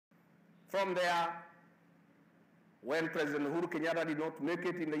From there, when President Uhuru Kenyatta did not make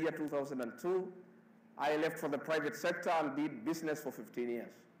it in the year 2002, I left for the private sector and did business for 15 years.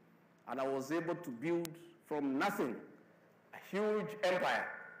 And I was able to build from nothing a huge empire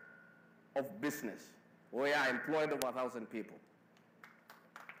of business where I employed over 1,000 people.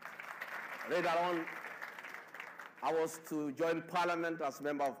 Later on, I was to join Parliament as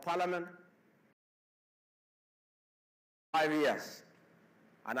Member of Parliament. 5 years.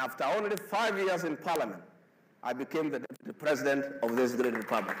 And after only 5 years in Parliament, I became the Deputy President of this great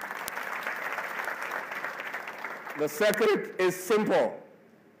republic. The secret is simple.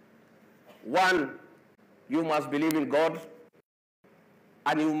 One, you must believe in God,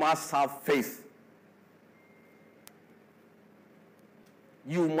 and you must have faith.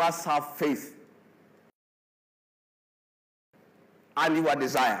 You must have faith and your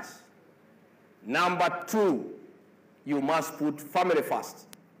desires. Number two, you must put family first.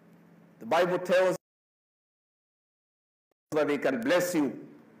 The Bible tells that they can bless you.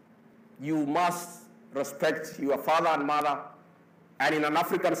 You must respect your father and mother. And in an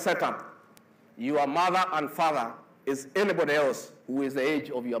African setup, your mother and father is anybody else who is the age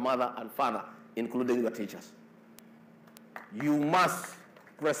of your mother and father, including your teachers. You must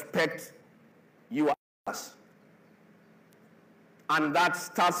respect your elders. And that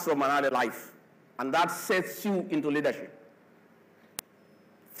starts from another life. And that sets you into leadership.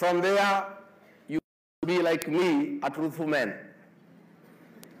 From there, you be like me, a truthful man.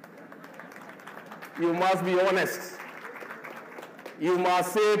 You must be honest. You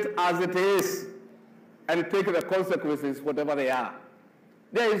must say it as it is and take the consequences, whatever they are.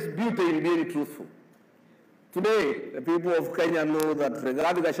 There is beauty in being truthful. Today, the people of Kenya know that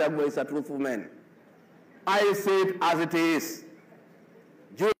Rigathi Gachagua is a truthful man. I say it as it is.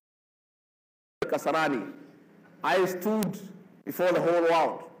 During Kasarani, I stood before the whole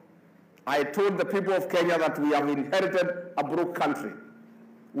world. I told the people of Kenya that we have inherited a broke country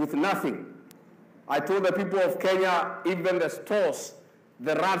with nothing. I told the people of Kenya, even the stores,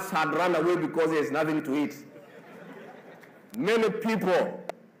 the rats had run away because there's nothing to eat. Many people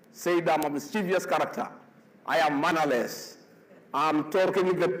say that I'm a mischievous character. I am mannerless. I'm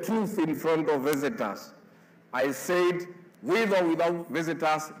talking the truth in front of visitors. I said, with or without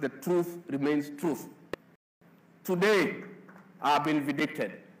visitors, the truth remains truth. Today, I've been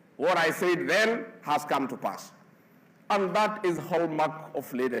vindicated. What I said then has come to pass. And that is the hallmark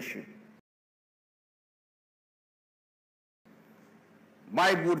of leadership.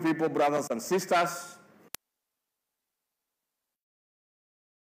 My good people, brothers and sisters,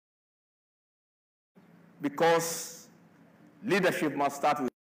 because leadership must start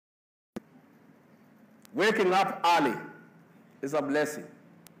with waking up early is a blessing.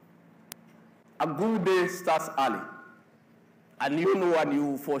 A good day starts early. And you know, and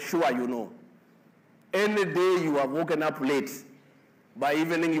you for sure you know. Any day you are woken up late, by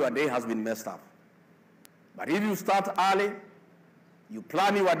evening your day has been messed up. But if you start early, you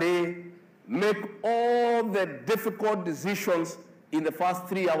plan your day, make all the difficult decisions in the first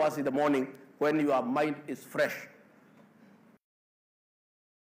 3 hours in the morning when your mind is fresh.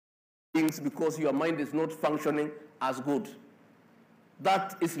 Things because your mind is not functioning as good.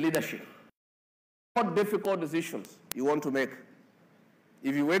 That is leadership. What difficult decisions you want to make?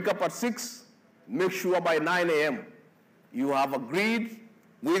 If you wake up at 6, make sure by 9 a.m. you have agreed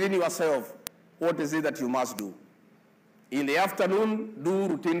within yourself what is it that you must do. In the afternoon, do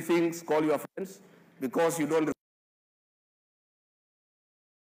routine things, call your friends, because you don't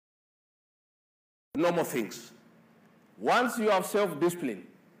normal things. Once you have self-discipline,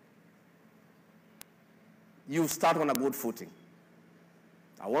 you start on a good footing.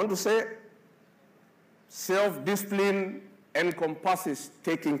 I want to say, self-discipline encompasses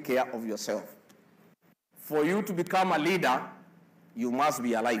taking care of yourself. For you to become a leader, you must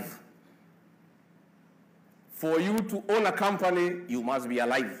be alive. For you to own a company, you must be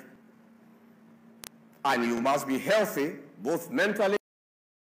alive. And you must be healthy, both mentally.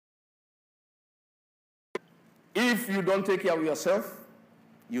 If you don't take care of yourself,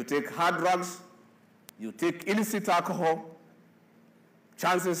 you take hard drugs, you take illicit alcohol,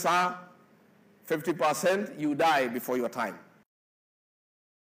 chances are 50% you die before your time.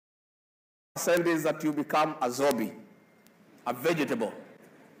 Percent is that you become a zombie, a vegetable.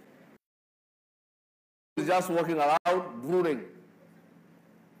 Just walking around, drooling.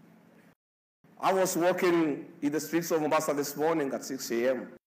 I was walking in the streets of Mombasa this morning at 6 a.m.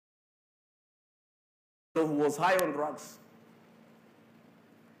 who was high on drugs.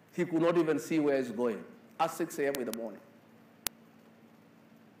 He could not even see where he's going at 6 a.m. in the morning.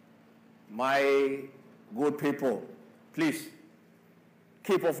 My good people, please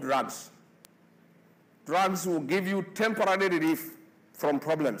keep off drugs. Drugs will give you temporary relief from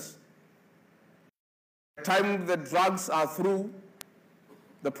problems. By the time the drugs are through,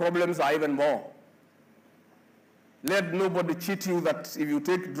 the problems are even more. Let nobody cheat you that if you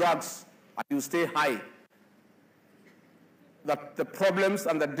take drugs and you stay high, that the problems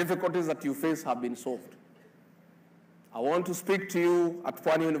and the difficulties that you face have been solved. I want to speak to you at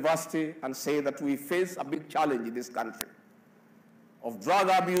Pwani University and say that we face a big challenge in this country of drug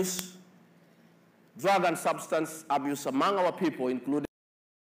abuse, drug and substance abuse among our people, including.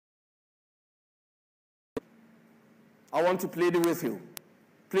 I want to plead with you.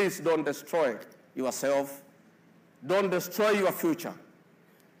 Please don't destroy yourself. Don't destroy your future.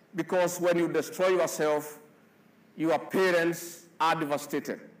 Because when you destroy yourself, your parents are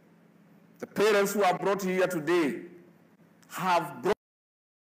devastated. The parents who are brought here today have brought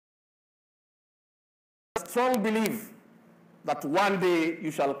a strong belief that one day you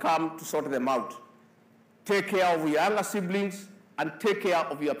shall come to sort them out. Take care of your younger siblings and take care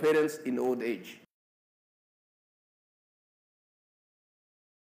of your parents in old age.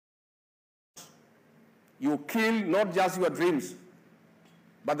 You kill not just your dreams,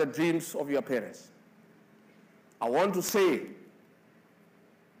 but the dreams of your parents. I want to say,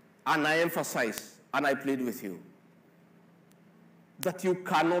 and I emphasize, and I plead with you, that you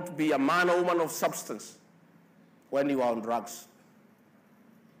cannot be a man or woman of substance when you are on drugs.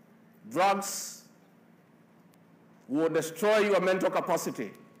 Drugs will destroy your mental capacity.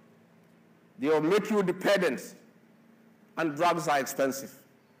 They will make you dependent, and drugs are expensive.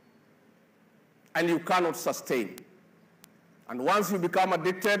 And you cannot sustain. And once you become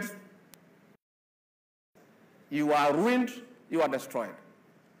addicted, you are ruined, you are destroyed.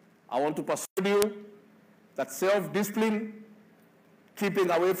 I want to persuade you that self-discipline, keeping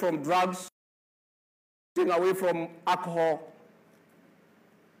away from drugs, keeping away from alcohol,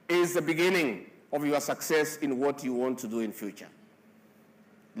 is the beginning of your success in what you want to do in future.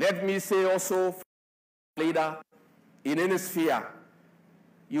 Let me say also, leader, in any sphere,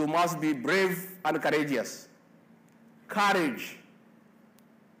 you must be brave and courageous. Courage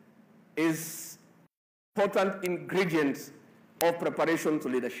is an important ingredient of preparation to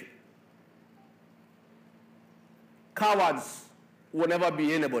leadership. Cowards will never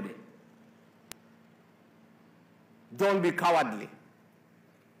be anybody. Don't be cowardly.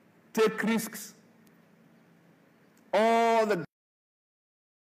 Take risks.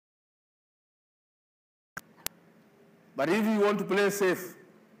 But if you want to play safe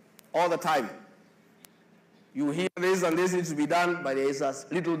all the time, you hear this and this needs to be done, but there is a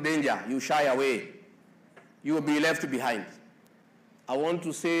little danger. You shy away. You will be left behind. I want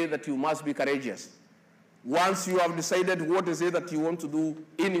to say that you must be courageous. Once you have decided what is it that you want to do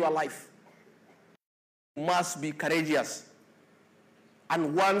in your life, you must be courageous.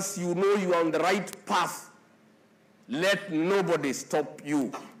 And once you know you are on the right path, let nobody stop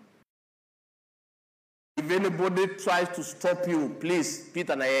you. If anybody tries to stop you, please,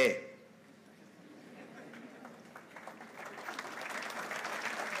 Peter Naye.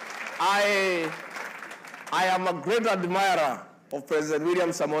 I am a great admirer of President William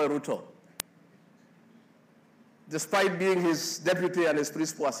Samoei Ruto. Despite being his deputy and his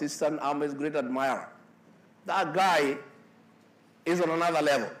principal assistant, I'm his great admirer. That guy is on another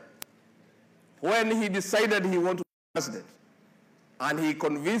level. When he decided he wanted to be president, and he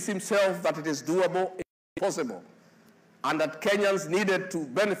convinced himself that it is doable, it is possible, and that Kenyans needed to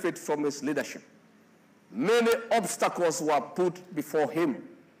benefit from his leadership, many obstacles were put before him.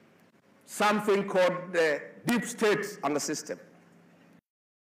 Something called the deep state and the system.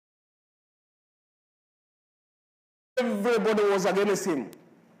 Everybody was against him.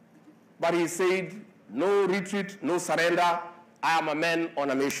 But he said, no retreat, no surrender. I am a man on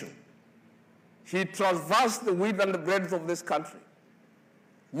a mission. He traversed the width and the breadth of this country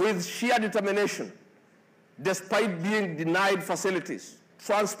with sheer determination, despite being denied facilities,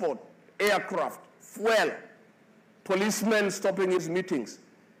 transport, aircraft, fuel, policemen stopping his meetings,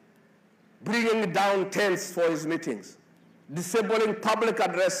 bringing down tents for his meetings, disabling public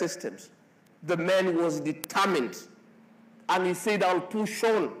address systems. The man was determined. And he said, I'll push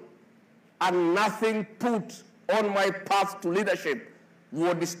on, and nothing put on my path to leadership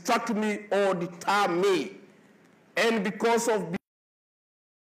will distract me or deter me. And because of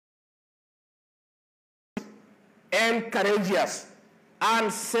being courageous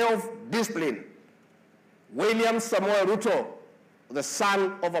and self-discipline, William Samoei Ruto, the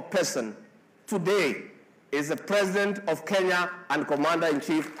son of a person, today is the President of Kenya and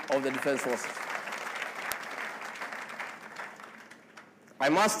Commander-in-Chief of the Defense Forces. I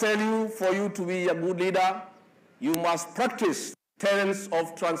must tell you, for you to be a good leader, you must practice tenets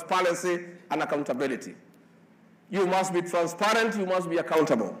of transparency and accountability. You must be transparent, you must be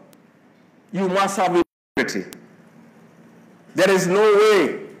accountable. You must have integrity. There is no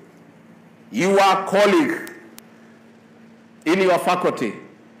way your colleague in your faculty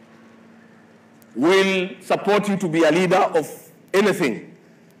will support you to be a leader of anything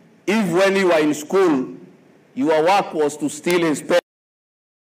if when you are in school, your work was to steal his pen.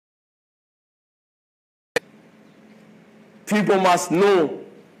 People must know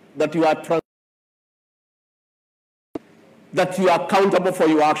that you are that you are accountable for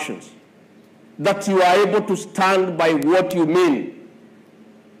your actions, that you are able to stand by what you mean,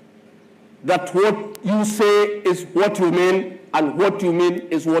 that what you say is what you mean and what you mean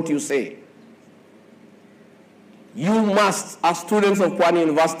is what you say. You must, as students of Pwani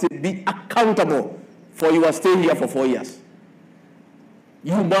University, be accountable for your stay here for 4 years.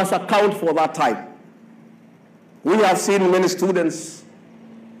 You must account for that time. We have seen many students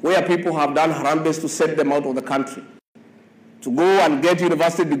where people have done harambes to set them out of the country, to go and get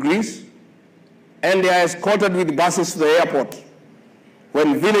university degrees, and they are escorted with buses to the airport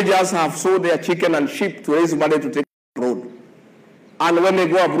when villagers have sold their chicken and sheep to raise money to take the road. And when they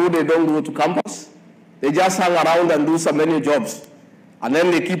go abroad, they don't go to campus. They just hang around and do some many jobs. And then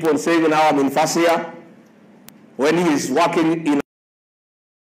they keep on saying, now I'm in Fasia. When he is working in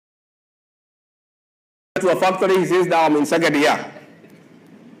to a factory, he says, now I'm in second year.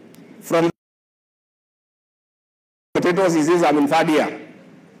 From potatoes, he says, I'm in third year.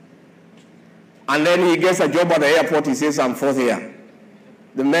 And then he gets a job at the airport, he says, I'm fourth year.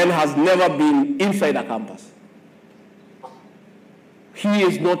 The man has never been inside a campus. He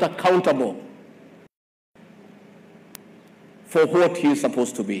is not accountable for what he is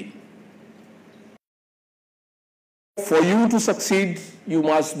supposed to be. For you to succeed, you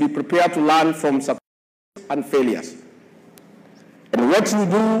must be prepared to learn from success and failures. And what you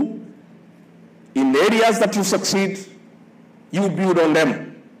do in the areas that you succeed, you build on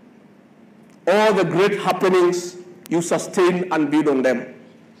them. All the great happenings, you sustain and build on them.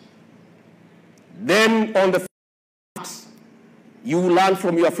 Then on the facts, you learn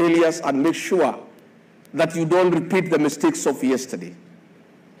from your failures and make sure that you don't repeat the mistakes of yesterday.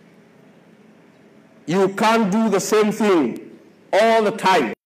 You can't do the same thing all the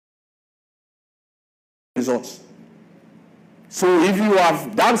time. Results. So if you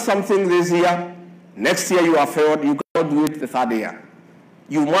have done something this year, next year you have failed, you cannot do it the third year.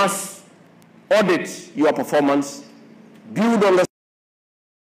 You must audit your performance, build on the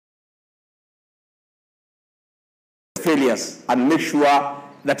failures, and make sure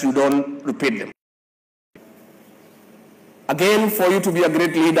that you don't repeat them. Again, for you to be a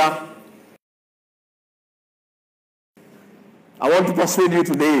great leader, I want to persuade you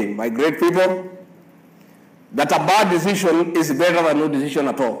today, my great people, that a bad decision is better than no decision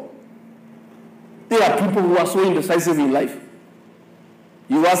at all. There are people who are so indecisive in life.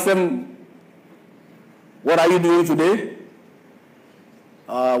 You ask them, what are you doing today?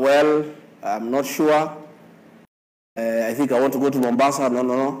 Well, I'm not sure. I think I want to go to Mombasa.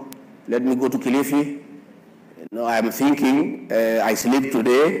 No. Let me go to Kilifi. No, I'm thinking, I sleep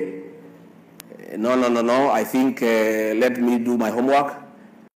today. No. I think, let me do my homework.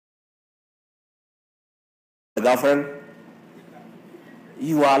 Girlfriend,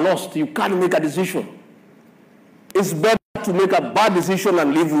 you are lost. You can't make a decision. It's better to make a bad decision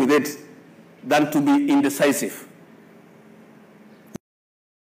and live with it than to be indecisive.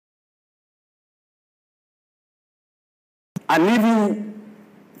 And if you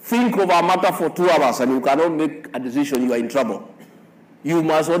think of a matter for 2 hours and you cannot make a decision, you are in trouble. You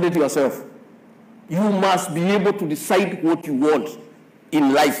must audit yourself. You must be able to decide what you want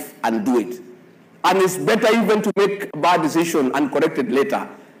in life and do it. And it's better even to make a bad decision and correct it later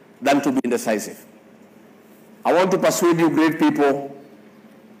than to be indecisive. I want to persuade you, great people,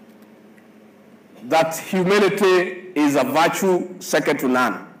 that humility is a virtue second to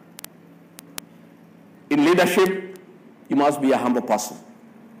none. In leadership, you must be a humble person.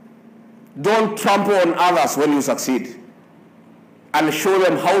 Don't trample on others when you succeed, and show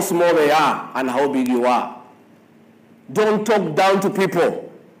them how small they are and how big you are. Don't talk down to people.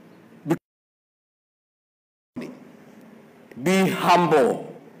 Be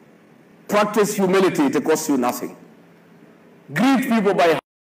humble. Practice humility. It costs you nothing. Greet people by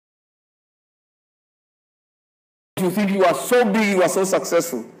you think you are so big, you are so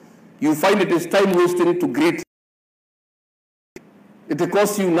successful, you find it is time wasting to greet. It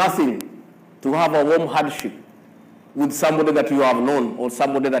costs you nothing to have a warm handshake with somebody that you have known or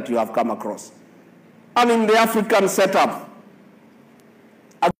somebody that you have come across. And in the African setup,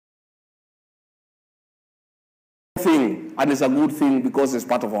 a thing and it's a good thing because it's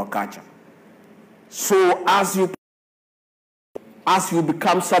part of our culture. So as you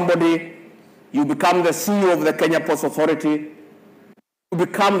become somebody, you become the CEO of the Kenya Ports Authority, you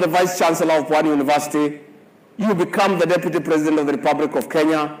become the Vice Chancellor of Pwani University, you become the Deputy President of the Republic of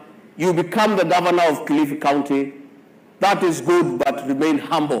Kenya, you become the Governor of Kilifi County. That is good, but remain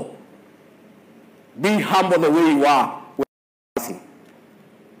humble. Be humble the way you are.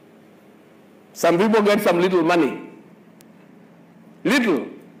 Some people get some little money. Little.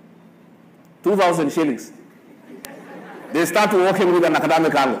 2,000 shillings. They start working with an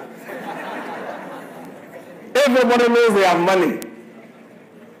academic angle. Everybody knows they have money.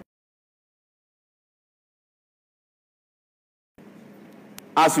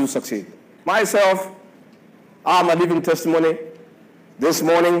 As you succeed. Myself, I'm a living testimony. This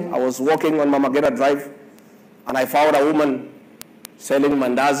morning, I was walking on Mamagera Drive, and I found a woman selling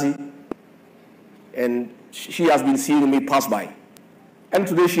mandazi, and she has been seeing me pass by. And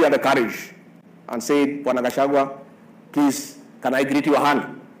today she had the courage and said, Bwana Gachagua, please, can I greet your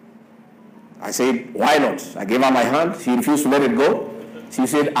hand? I said, why not? I gave her my hand. She refused to let it go. She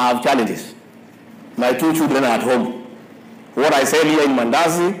said, I have challenges. My 2 children are at home. What I sell here in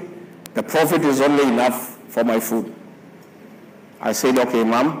mandazi, the profit is only enough for my food. I said, okay,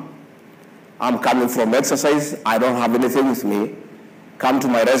 ma'am, I'm coming from exercise. I don't have anything with me. Come to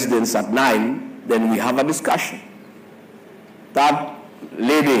my residence at 9, then we have a discussion. That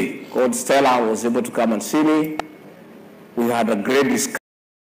lady called Stella was able to come and see me. We had a great discussion.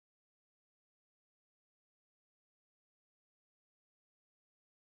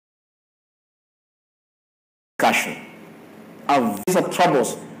 Of visa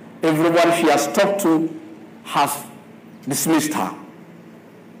troubles, everyone she has talked to has dismissed her.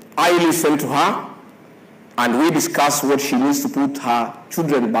 I listened to her, and we discussed what she needs to put her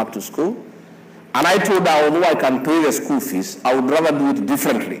children back to school. And I told her, although I can pay the school fees, I would rather do it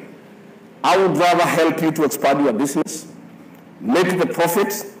differently. I would rather help you to expand your business, make the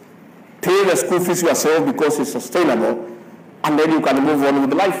profits, pay the school fees yourself because it's sustainable, and then you can move on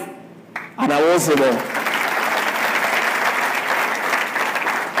with life. And I was able.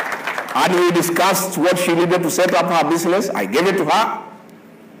 And we discussed what she needed to set up her business. I gave it to her.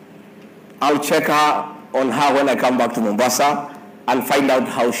 I'll check her on her when I come back to Mombasa and find out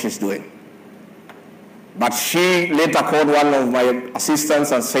how she's doing. But she later called one of my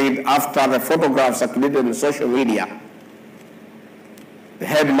assistants and said, after the photograph circulated in social media, the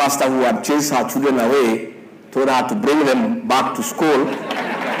headmaster who had chased her children away told her to bring them back to school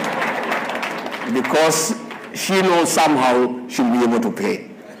because she knows somehow she'll be able to pay.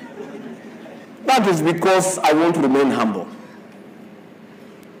 That is because I want to remain humble.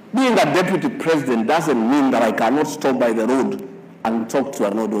 Being a deputy president doesn't mean that I cannot stop by the road and talk to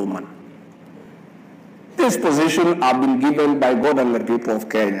an old woman. This position I've been given by God and the people of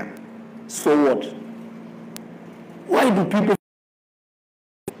Kenya. So what? Why do people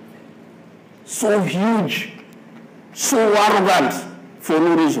so huge, so arrogant for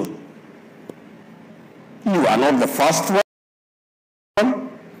no reason? You are not the first one,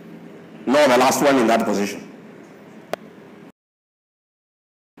 nor the last one in that position.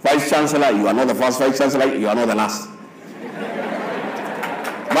 Vice Chancellor, you are not the first Vice Chancellor, you are not the last.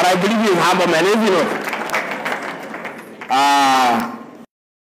 But I believe you have a man, you know.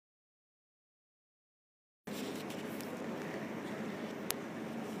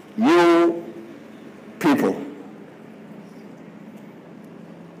 You people,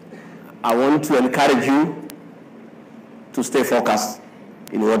 I want to encourage you to stay focused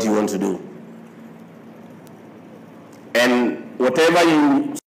in what you want to do. And whatever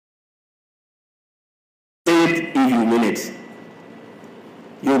you say it if you mean it.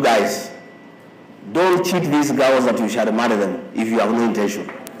 You guys, don't cheat these girls that you shall marry them if you have no intention.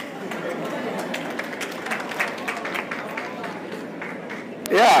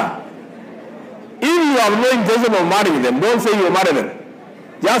 Yeah. If you have no intention of marrying them, don't say you'll marry them.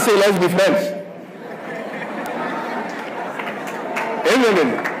 Just say, let's be friends.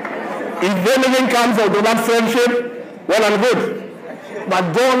 If anything comes out of that friendship, well and good.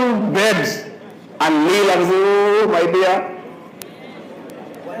 But don't beg and kneel and say, oh, my dear,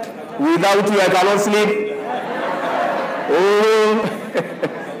 without you I cannot sleep. Oh,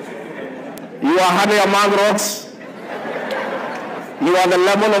 you are honey among rocks. You are the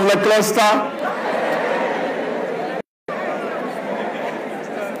lemon of the cluster.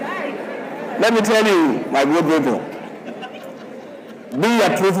 Let me tell you, my good people, be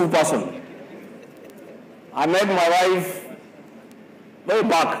a truthful person. I met my wife way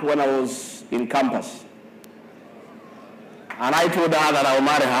back when I was in campus. And I told her that I would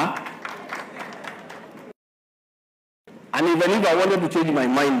marry her. And even if I wanted to change my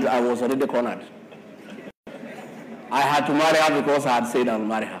mind, I was already cornered. I had to marry her because I had said I'll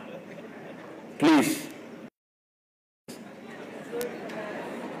marry her. Please.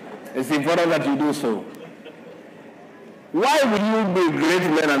 It's important that you do so. Why would you be great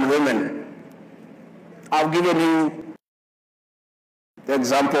men and women? I've given you the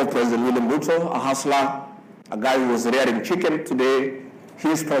example of President William Ruto, a hustler, a guy who was rearing chicken. Today,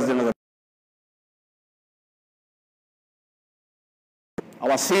 he's president of the.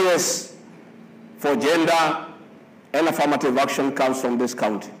 Our CS for gender and affirmative action comes from this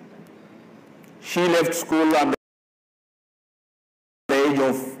county. She left school at the age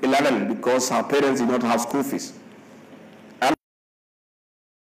of 11 because her parents did not have school fees. And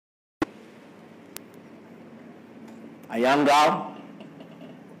a young girl,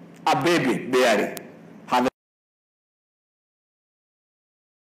 a baby, barely.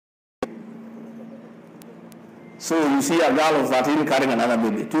 So you see a girl of 13 carrying another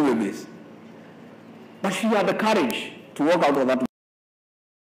baby, 2 babies. But she had the courage to walk out of that,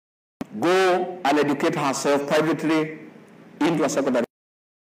 go and educate herself privately into a secondary.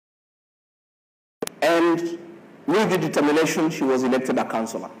 And with the determination, she was elected a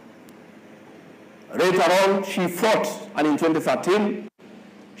councillor. Later on, she fought, and in 2013,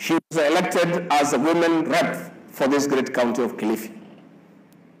 she was elected as a women rep for this great county of Kilifi.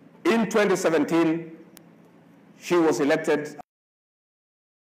 In 2017, she was elected.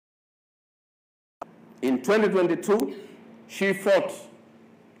 In 2022, she fought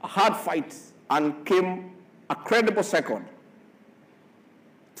a hard fight and came a credible second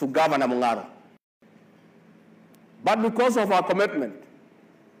to Governor Mungaro. But because of our commitment,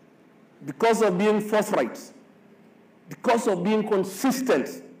 because of being forthright, because of being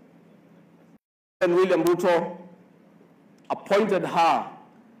consistent, and William Ruto appointed her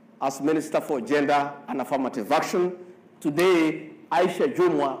as Minister for Gender and Affirmative Action. Today, Aisha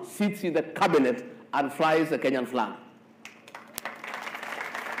Jumwa sits in the cabinet and flies the Kenyan flag.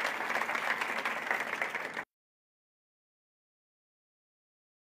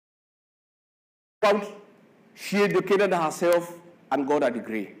 She educated herself and got a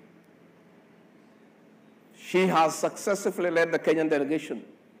degree. She has successfully led the Kenyan delegation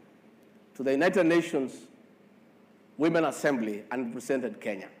to the United Nations Women Assembly and represented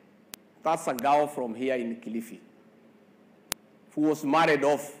Kenya. That's a girl from here in Kilifi who was married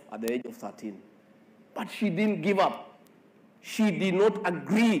off at the age of 13. But she didn't give up. She did not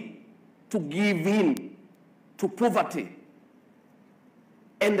agree to give in to poverty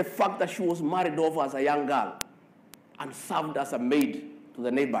and the fact that she was married off as a young girl and served as a maid to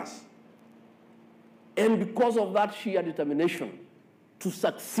the neighbors. And because of that sheer determination to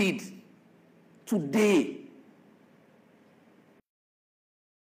succeed, today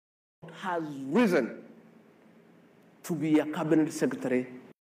has risen to be a cabinet secretary.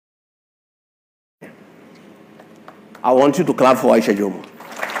 I want you to clap for Aisha Jomo.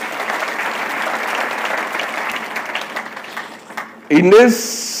 In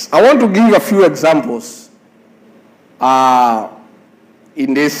this, I want to give a few examples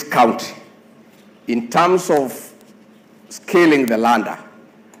in this county in terms of scaling the lander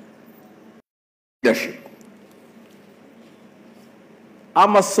leadership.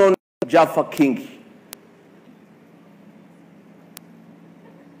 Amason Jaffa King,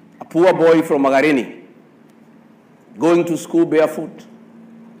 a poor boy from Magarini, going to school barefoot,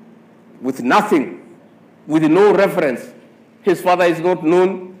 with nothing, with no reference. His father is not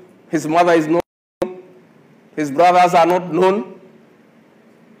known, his mother is not known, his brothers are not known.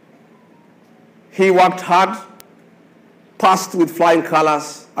 He worked hard, passed with flying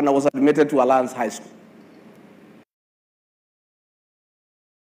colors, and was admitted to Alliance High School.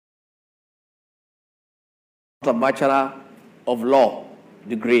 A Bachelor of Law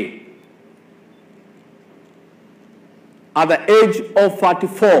degree. At the age of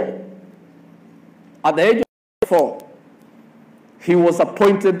 44, he was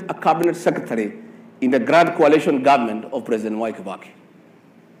appointed a cabinet secretary in the Grand Coalition government of President Mwai Kibaki.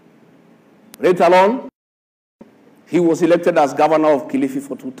 Later on, he was elected as governor of Kilifi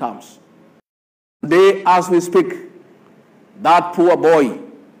for 2 terms. Today, as we speak, that poor boy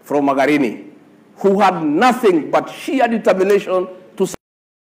from Magarini, who had nothing but sheer determination to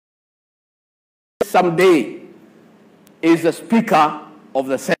someday, is the Speaker of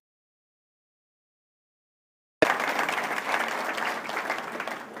the Senate.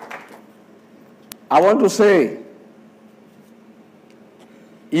 I want to say,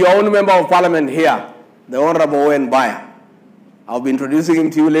 your own member of parliament here, the Honorable Owen Baya, I'll be introducing him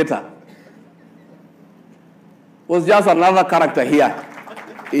to you later, was just another character here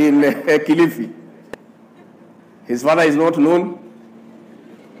in Kilifi. His father is not known.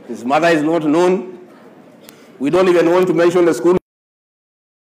 His mother is not known. We don't even want to mention the school.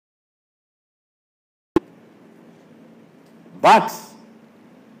 But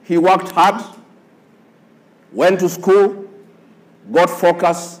he worked hard, went to school, got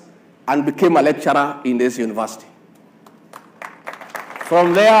focused, and became a lecturer in this university.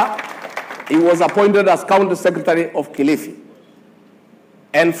 From there, he was appointed as County Secretary of Kilifi.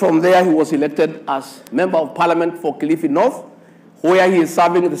 And from there, he was elected as Member of Parliament for Kilifi North, where he is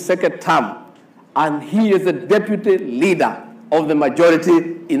serving the second term. And he is the deputy leader of the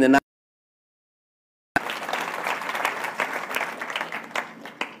majority in the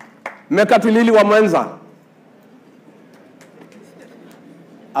Mekatilili Wamenza,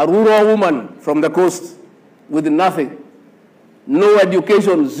 a rural woman from the coast with nothing, no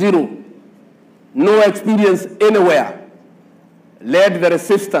education, zero, no experience anywhere, led the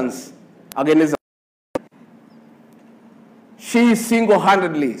resistance against. She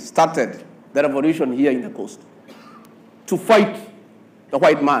single-handedly started the revolution here in the coast to fight the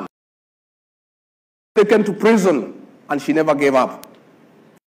white man. Taken to prison, and she never gave up.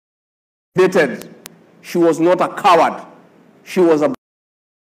 She was not a coward. She was a.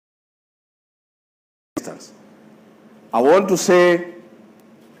 I want to say,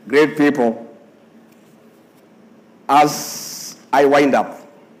 great people, as I wind up,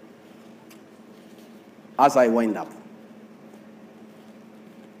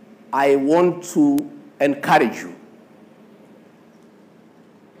 I want to encourage you.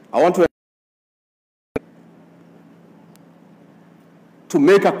 I want to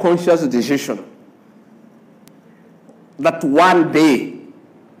make a conscious decision that one day,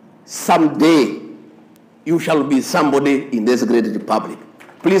 someday, you shall be somebody in this great republic.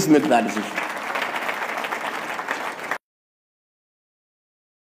 Please make that decision.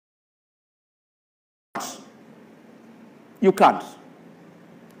 You can't.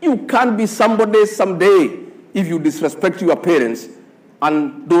 You can't be somebody someday if you disrespect your parents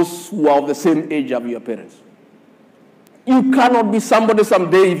and those who are of the same age of your parents. You cannot be somebody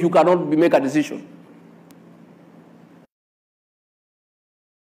someday if you cannot make a decision.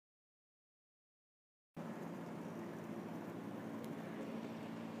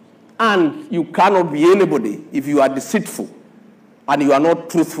 And you cannot be anybody if you are deceitful and you are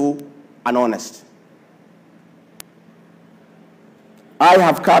not truthful and honest. I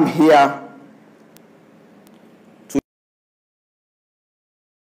have come here to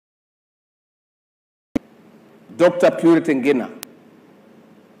Dr. Purity Ngina,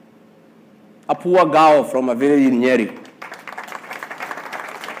 a poor girl from a village in Nyeri,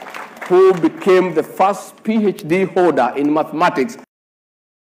 who became the first PhD holder in mathematics.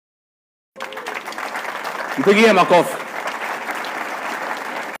 Mpigie makofi.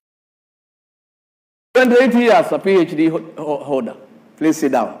 28 years, a PhD holder. Please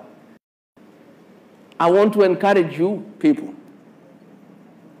sit down. I want to encourage you people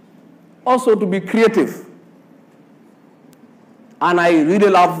also to be creative. And I really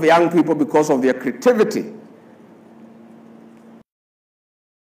love young people because of their creativity.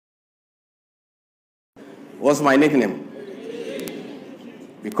 What's my nickname?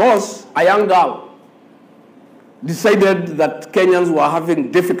 Because a young girl decided that Kenyans were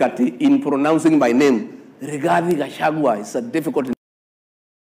having difficulty in pronouncing my name. Rigathi Gachagua is a difficult name.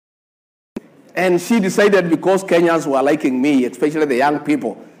 And she decided because Kenyans were liking me, especially the young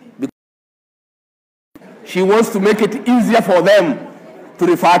people, she wants to make it easier for them to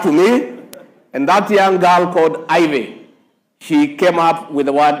refer to me. And that young girl called Ivy, she came up with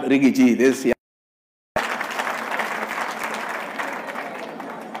the word Rigiji. This young.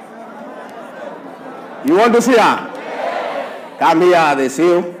 You want to see her? Yes. Come here, they see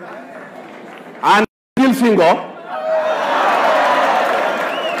you. And still single.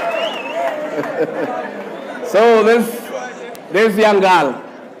 So this young girl.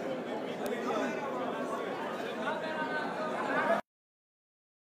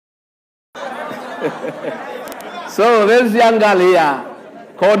 So this young girl here,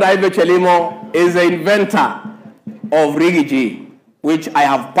 called Ivy Chelimo, is the inventor of Rigiji, which I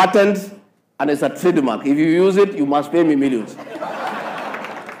have patented. And it's a trademark. If you use it, you must pay me millions.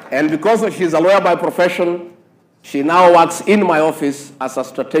 And because she's a lawyer by profession, she now works in my office as a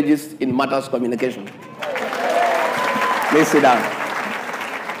strategist in matters communication. Please sit down.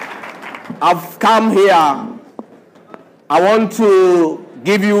 I've come here. I want to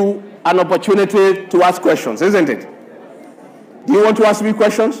give you an opportunity to ask questions, isn't it? Do you want to ask me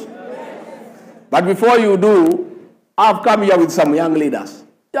questions? But before you do, I've come here with some young leaders.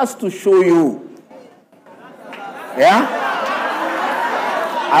 Just to show you. Yeah?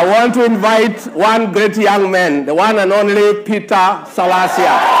 I want to invite one great young man, the one and only Peter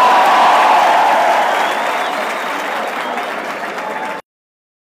Salasia.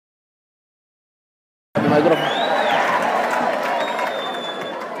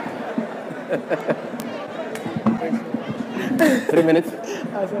 Three minutes.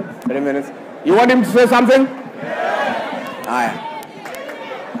 3 minutes. You want him to say something? Haya.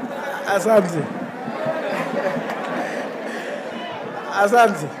 Asante.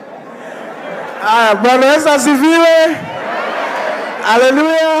 Asante. Bwana Yesu asifiwe.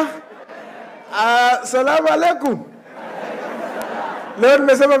 Haleluya. Salamu alaikum. Leo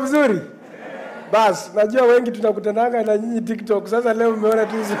nimesema vizuri? Bas, najua wengi tunakutananga na nyinyi TikTok. Sasa leo mmeona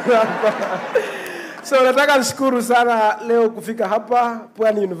tu hapa. So nataka nishukuru sana leo kufika hapa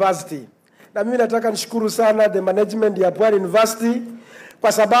Pwani University. Na mimi nataka nishukuru sana the management ya Pwani University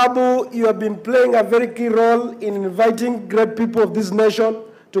kwa sababu you have been playing a very key role in inviting great people of this nation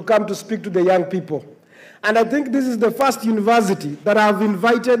to come to speak to the young people. And I think this is the first university that I have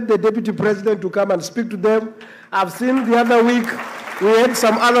invited the Deputy President to come and speak to them. I've seen the other week we had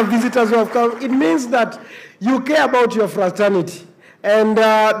some other visitors who have come. It means that you care about your fraternity. And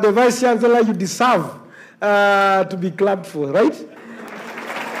the Vice Chancellor, you deserve to be clapped for, right?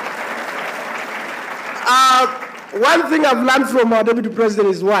 One thing I've learned from our Deputy President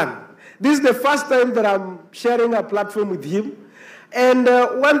is one. This is the first time that I'm sharing a platform with him. And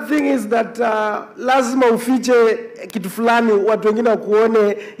one thing is that lazima ufiche kitu fulani, watu wengine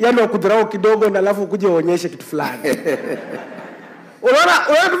wakuone, yani wakudharau kidogo na alafu ukuje uonyeshe kitu fulani.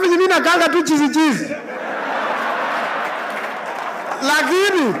 Unaona tufanye nini na kanga tu chizi.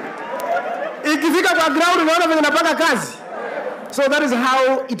 Lakini ikifika kwa ground unaona vile napanga kazi. So that is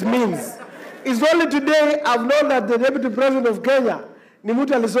how it means. It's only today I've known that the Deputy President of Kenya ni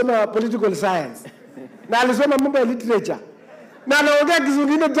mtu alisoma political science. Na alisoma mambo ya literature. Na anaongea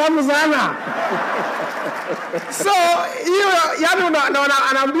Kiswahili tamu sana. So, hiyo yani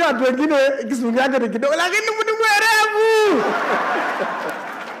anaambia watu wengine Kiswahili yake ni kidogo lakini mtu mwerevu.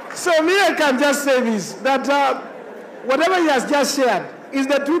 So me I can just say this that whatever he has just shared is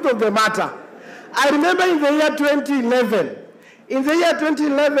the truth of the matter. I remember in the year 2011. In the year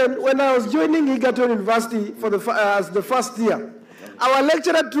 2011, when I was joining Egerton University for as the first year, our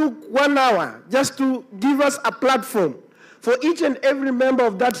lecturer took 1 hour just to give us a platform for each and every member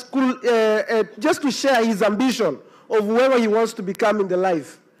of that school, just to share his ambition of whoever he wants to become in the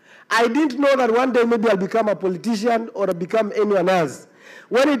life. I didn't know that one day maybe I'll become a politician or I'll become anyone else.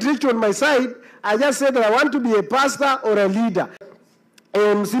 When it reached on my side, I just said that I want to be a pastor or a leader.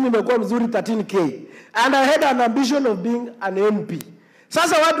 Msini nimekuwa mzuri 13K. And I had an ambition of being an MP.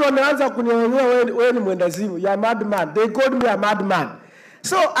 Sasa watu wameanza kunionyesha wewe ni mwendazimu, you are madman. They called me a madman.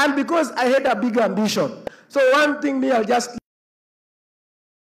 So, and because I had a big ambition. So one thing me, I'll just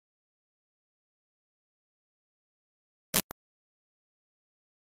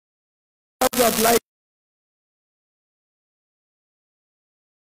apply.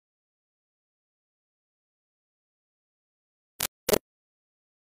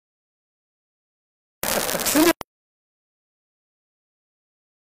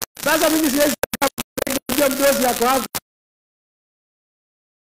 Sasa mimi siwezi kuja mdosi yako hapo.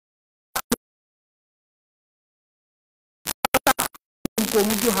 Mko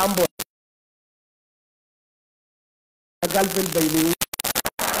mtu humble. Girlfriend by the way.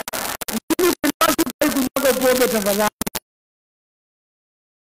 Mimi kunyoga pombe tafadhali.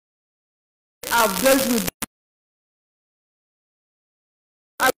 I've dealt with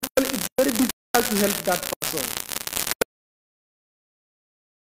it's very difficult to help that person.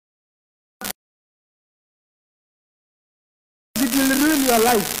 It will ruin your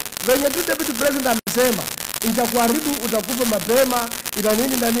life. When you do Deputy President amesema, itakuharibu, utakufa mapema, ina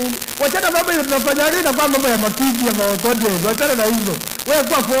nini na nini. Wachana mambo ya tunafanya nini na mambo ya makiki ya maokode. Wachana na hizo. Wewe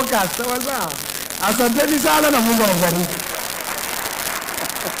kwa focus, sawa sawa. Asanteni sana na Mungu awabariki.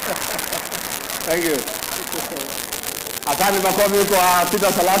 Thank you. Asante makofi kwa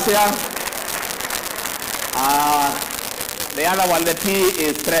Peter Salasia. The other one, the T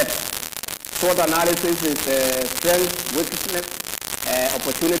is threat. SWOT analysis is strength, weakness,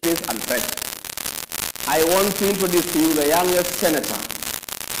 opportunities, and threats. I want to introduce to you the youngest senator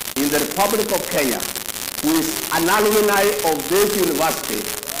in the Republic of Kenya, who is an alumni of this university,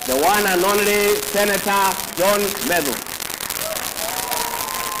 the one and only Senator John Medhu.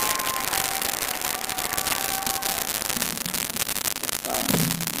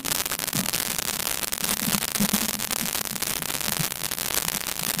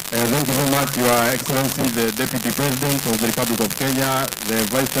 Thank you very much, Your Excellency, the Deputy President of the Republic of Kenya, the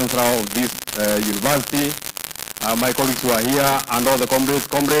Vice Chancellor of this university, my colleagues who are here, and all the comrades.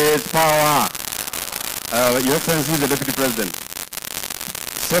 Comrades, power! Your Excellency, the Deputy President,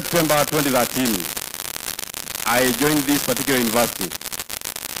 September 2013, I joined this particular university.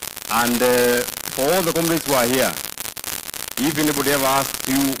 And for all the comrades who are here, if anybody ever asks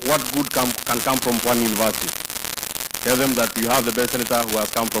you what good can come from Pwani University, tell them that you have the best senator who has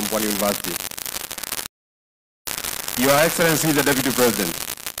come from Pwani University. Your Excellency, the Deputy President,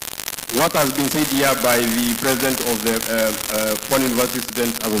 what has been said here by the President of the Pwani University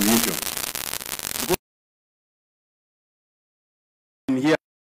Students Association. Here,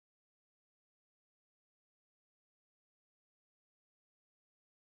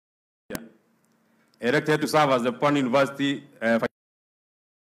 elected to serve as the Pwani University,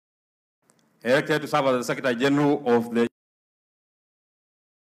 elected to serve as the Secretary General of the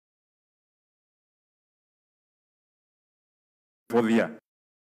for the year.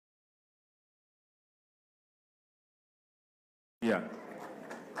 Yeah.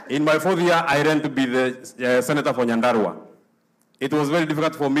 In my 4th year, I ran to be the senator for Nyandarua. It was very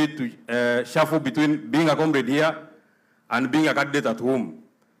difficult for me to shuffle between being a comrade here and being a candidate at home.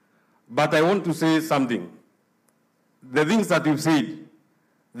 But I want to say something. The things that you've said,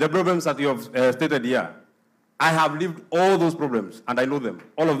 the problems that you have stated here, I have lived all those problems and I know them,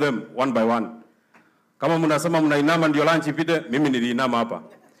 all of them, one by one. Kama mnasema mnainama ndio lunch ipite, mimi niliinama hapa.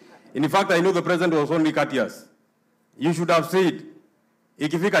 In fact, I know the president was only courteous. You should have said,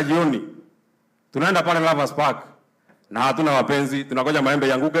 ikifika jioni, tunaenda pale Lovers Park, na hatuna wapenzi, tunakoja maembe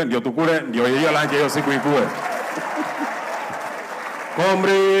yanguke, ndio tukule, ndio hiyo lunch hiyo siku ikue.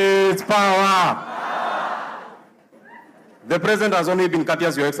 Comrades, power! The president has only been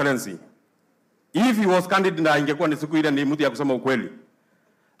courteous, Your Excellency. If he was candid na ingekuwa ni siku ile ni mtu ya kusema ukweli,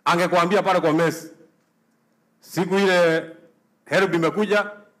 angekuambia pale kwa mess, siku ile Herb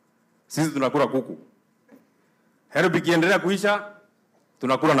imekuja, sisi tunakula kuku. Herb ikiendelea kuisha,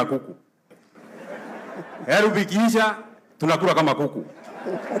 tunakula na kuku. Herb ikiisha, tunakula kama kuku.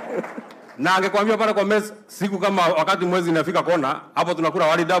 Na angekwambia pale kwa mess, siku kama wakati mwezi inafika kona, hapo tunakula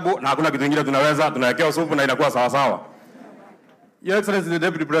wali double na hakuna kitu kingine tunaweza, tunawekea supu na inakuwa sawa sawa. Your Excellency the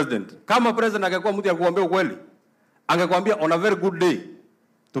Deputy President, kama president angekuwa mtu ya kuambia ukweli, angekwambia on a very good day,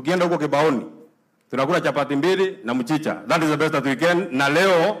 tukienda huko Kibaoni, tunakula chapati mbili na mchicha. That is the best that we can. Na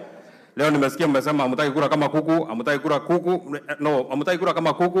leo nimesikia mmesema hamtaki kula kama kuku, hamtaki kula kuku, no, hamtaki kula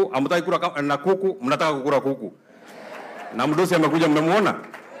kama kuku, hamtaki kula na kuku, mnataka kukula kuku. Na mdosi amekuja, mmemuona?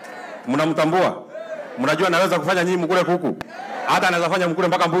 Mnamtambua? Mnajua anaweza kufanya nyinyi mkule kuku? Hata anaweza fanya mkule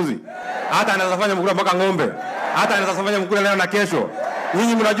mpaka mbuzi. Hata anaweza fanya mkule mpaka ng'ombe. Hata anaweza fanya mkule leo na kesho.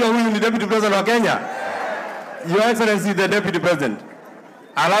 Nyinyi mnajua huyu ni Deputy President wa Kenya? Your Excellency the Deputy President,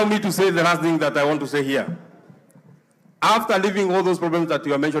 allow me to say the last thing that I want to say here. After leaving all those problems that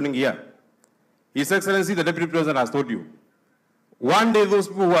you are mentioning here, His Excellency the Deputy President has told you, one day those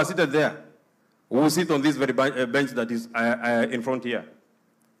people who are seated there will sit on this very bench that is in front here.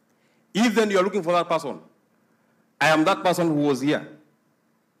 If then you are looking for that person, I am that person who was here,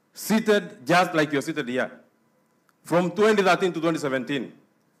 seated just like you are seated here. From 2013 to 2017,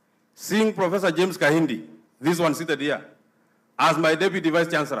 seeing Professor James Kahindi, this one seated here, as my Deputy Vice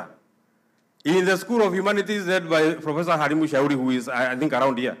Chancellor, in the School of Humanities led by Professor Harimu Shauri, who is, I think,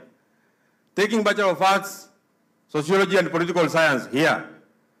 around here, taking Bachelor of Arts, Sociology and Political Science here.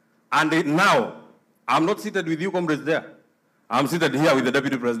 And now, I'm not seated with you comrades there. I'm seated here with the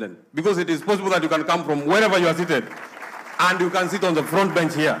Deputy President. Because it is possible that you can come from wherever you are seated and you can sit on the front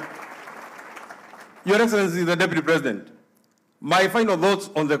bench here. Your Excellency, the Deputy President, my final thoughts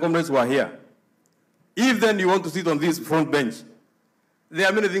on the comrades who are here. If then you want to sit on this front bench, there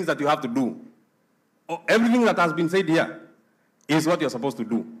are many things that you have to do. Everything that has been said here is what you're supposed to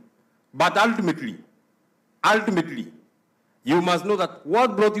do. But ultimately, you must know that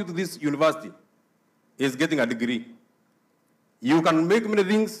what brought you to this university is getting a degree. You can make many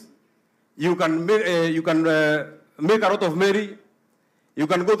things. You can make a lot of merry. You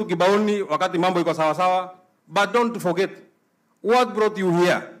can go to Kibaoni wakati mambo iko sawa sawa. But don't forget, what brought you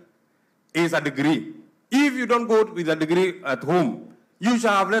here is a degree. If you don't go with a degree at home, you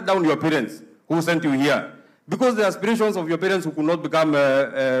shall have let down your parents who sent you here. Because the aspirations of your parents who could not become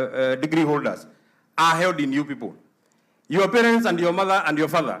degree holders are held in you people. Your parents and your mother and your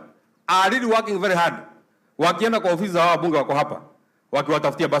father are really working very hard. Wakienda kwa ofisi za wabunge wako hapa,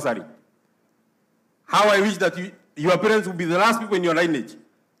 wakiwatafutia basari. How I wish that your parents will be the last people in your lineage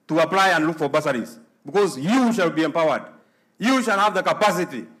to apply and look for bursaries. Because you shall be empowered. You shall have the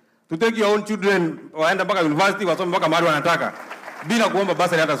capacity to take your own children waenda mpaka university, wasome mpaka mahali wanataka, bila kuomba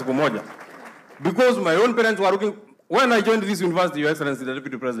bursary hata siku moja. Because my own parents were looking, when I joined this university, Your Excellency, the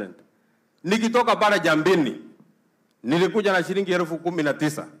Deputy President, nikitoka pale Jambini, Nilikuja na shilingi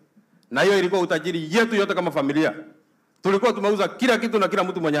 19,000. Na hiyo ilikuwa utajiri yetu yote kama familia. Tulikuwa tumeuza kila kitu na kila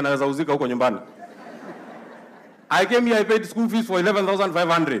mtu mwenye anaweza uzika huko nyumbani. I came here, I paid school fees for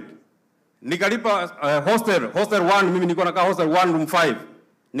 11,500. Nikalipa hostel 1, mimi nilikuwa nakaa hostel 1 room 5.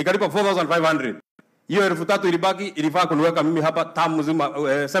 Nikalipa 4,500. Hiyo 3,000 ilibaki, ilifaa kuniweka mimi hapa term mzima,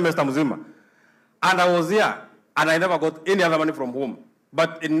 semester mzima. And I was here and I never got any other money from home. But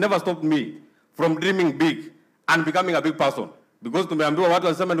it never stopped me from dreaming big and becoming a big person. Because tumeambiwa watu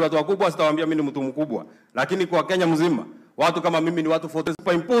wasema ni watu wakubwa, sitawaambia mimi ni mtu mkubwa. Lakini kwa Kenya mzima, watu kama mimi ni watu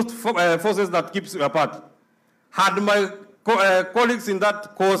imposed forces that keeps you apart. Had my colleagues in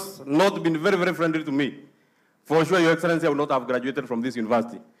that course not been very, very friendly to me, for sure, Your Excellency, I would not have graduated from this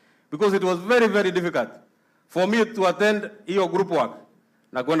university. Because it was very, very difficult for me to attend hiyo group work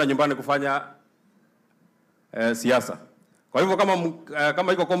na kwenda nyumbani kufanya siasa. Kwa hivyo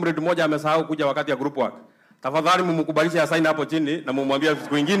kama iko comrade mmoja amesahau kuja wakati ya group work, tafadhali mumkubalishe asign hapo chini na mumwambie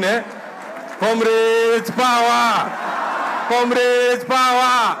siku nyingine, comrades power! Comrades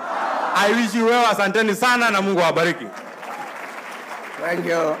power! I wish you well, asanteni sana na Mungu awabariki. Thank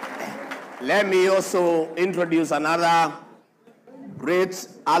you. Let me also introduce another great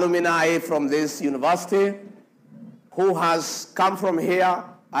alumni from this university who has come from here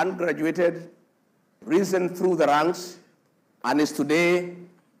and graduated, risen through the ranks, and is today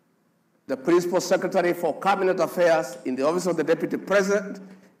the Principal Secretary for Cabinet Affairs in the Office of the Deputy President,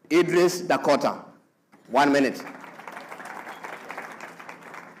 Idris Dakota. 1 minute.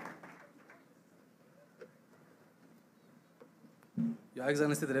 Your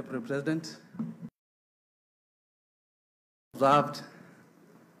Excellency, the Deputy President, observed,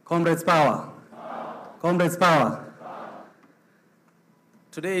 comrades power, comrades power.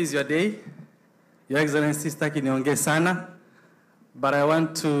 Today is your day. Your Excellency, sitaki niongee sana, but I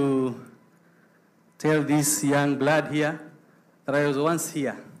want to tell this young blood here that I was once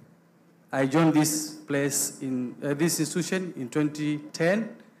here. I joined this place in this institution in 2010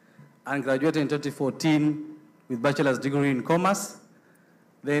 and graduated in 2014 with bachelor's degree in commerce.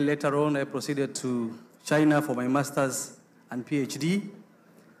 Then later on, I proceeded to China for my master's and PhD.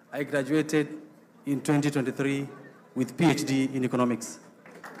 I graduated in 2023 with PhD in economics.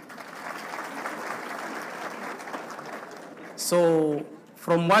 So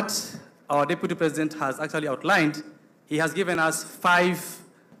from what our Deputy President has actually outlined, he has given us 5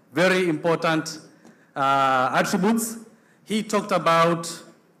 very important attributes. He talked about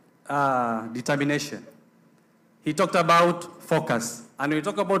determination. He talked about focus. And when we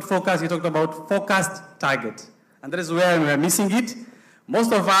talk about focus, he talked about focused target. And that is where we are missing it.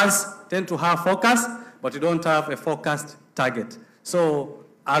 Most of us tend to have focus, but we don't have a focused target. So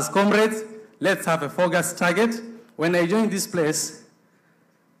as comrades, let's have a focused target. When I joined this place,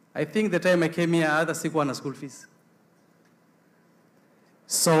 I think the time I came here, I had a sikuwa school fees.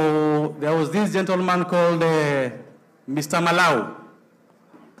 So there was this gentleman called Mr. Malau.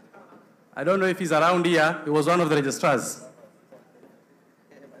 I don't know if he's around here. He was one of the registrars.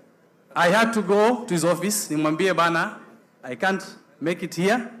 I had to go to his office. Nimwambie bana, I can't make it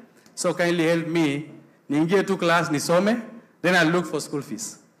here, so kindly help me. Niingie to class, nisome, then I'll look for school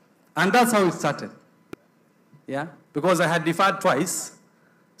fees. And that's how it started. Yeah, because I had deferred twice,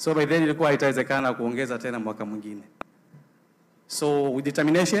 so by then ilikuwa itawezekana kuongeza tena mwaka mwingine. So with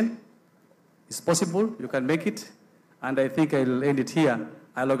determination, it's possible, you can make it, and I think I'll end it here.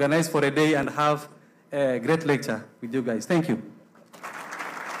 I'll organize for a day and have a great lecture with you guys. Thank you.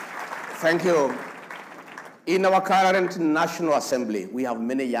 Thank you. In our current National Assembly, we have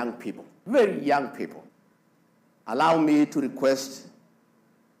many young people, very young people. Allow me to request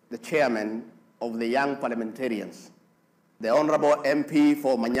the chairman of the young parliamentarians, the Honorable MP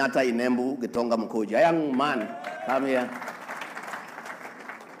for Manyata Inembu, Gitonga Mkoja. A young man, come here.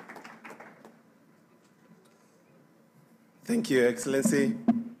 Thank you, Your Excellency.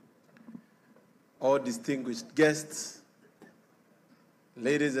 All distinguished guests,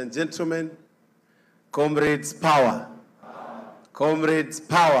 ladies and gentlemen, comrades power. Comrades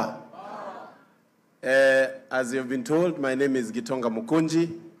power. As you've been told, my name is Gitonga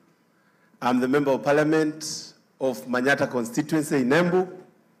Mukunji. I'm the Member of Parliament of Manyata constituency in Embu,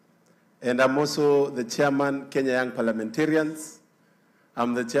 and I'm also the Chairman, Kenya Young Parliamentarians.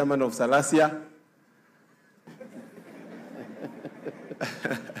 I'm the Chairman of Salasia.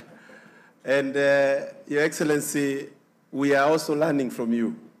 And Your Excellency, we are also learning from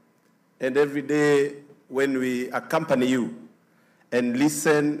you. And every day when we accompany you and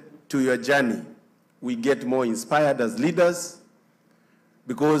listen to your journey, we get more inspired as leaders,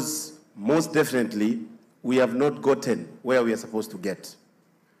 because most definitely we have not gotten where we are supposed to get.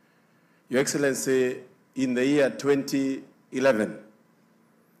 Your Excellency, in the year 2011,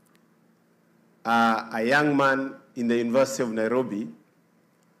 a young man in the University of Nairobi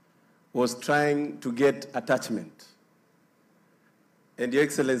was trying to get attachment. And Your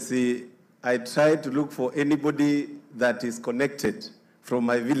Excellency, I tried to look for anybody that is connected from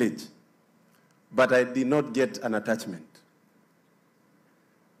my village, but I did not get an attachment.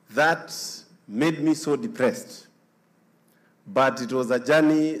 That made me so depressed. But it was a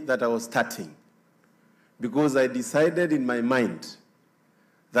journey that I was starting, because I decided in my mind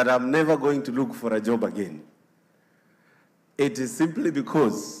that I'm never going to look for a job again. It is simply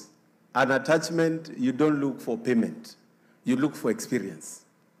because an attachment, you don't look for payment, you look for experience.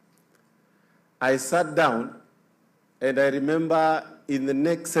 I sat down, and I remember in the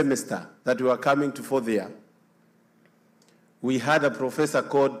next semester that we were coming to fourth year, we had a professor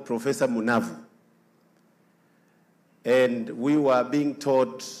called Professor Munavu. And we were being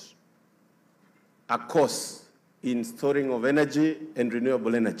taught a course in storing of energy and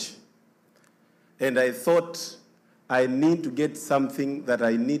renewable energy. And I thought I need to get something that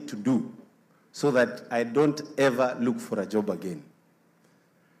I need to do so that I don't ever look for a job again.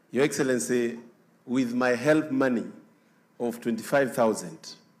 Your Excellency, with my help money of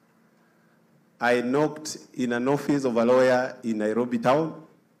 25,000, I knocked in an office of a lawyer in Nairobi town,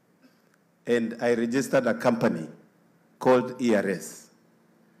 and I registered a company called ERS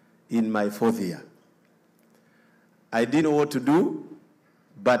in my fourth year. I didn't know what to do,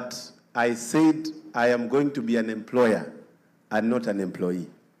 but I said I am going to be an employer and not an employee.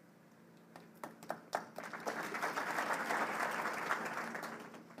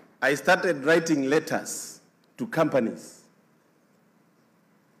 I started writing letters to companies,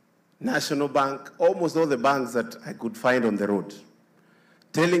 National Bank, almost all the banks that I could find on the road,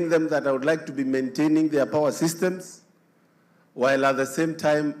 telling them that I would like to be maintaining their power systems, while at the same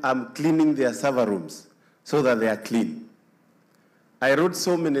time I'm cleaning their server rooms so that they are clean. I wrote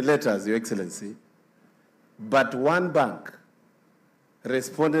so many letters, Your Excellency, but one bank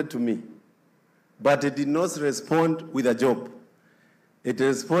responded to me, but it did not respond with a job. It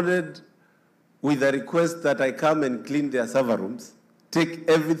responded with a request that I come and clean their server rooms, take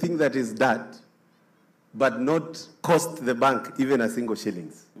everything that is dirt, but not cost the bank even a single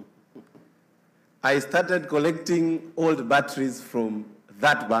shillings. I started collecting old batteries from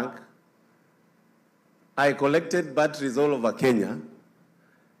that bank. I collected batteries all over Kenya,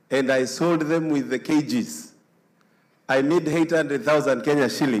 and I sold them with the kgs. I made 800,000 Kenya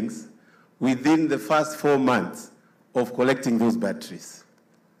shillings within the first 4 months of collecting those batteries.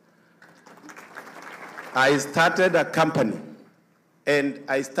 I started a company, and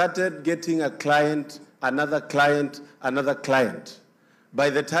I started getting a client, another client, another client. By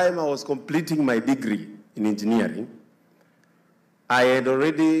the time I was completing my degree in engineering, I had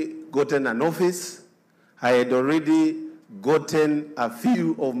already gotten an office. I had already gotten a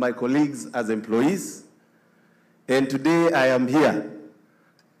few of my colleagues as employees. And today I am here,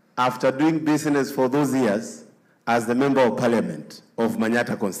 after doing business for those years, as the Member of Parliament of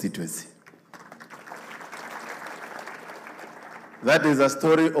Manyata constituency. That is a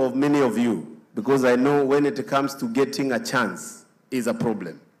story of many of you, because I know when it comes to getting a chance is a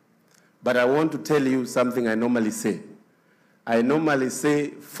problem. But I want to tell you something I normally say. I normally say,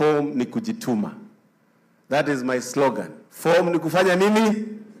 form ni kujituma. That is my slogan. Form ni kufanya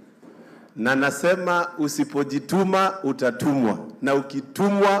nini? Na nasema usipojituma utatumwa, na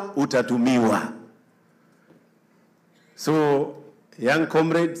ukitumwa utatumiwa. So, young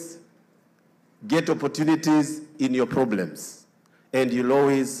comrades, get opportunities in your problems, and you'll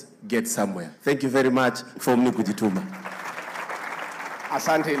always get somewhere. Thank you very much. Form ni kujituma.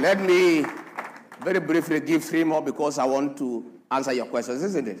 Asante, let me very briefly give 3 more because I want to answer your questions,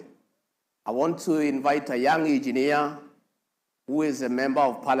 isn't it? I want to invite a young engineer who is a member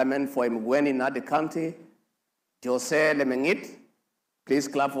of parliament for Mgweni in Nandi County, Jose Lemengit. Please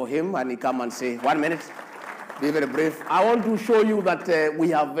clap for him and he come and say, 1 minute, be very brief. I want to show you that we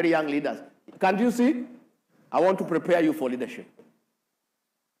have very young leaders. Can't you see? I want to prepare you for leadership.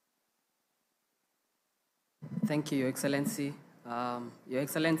 Thank you, Your Excellency. Your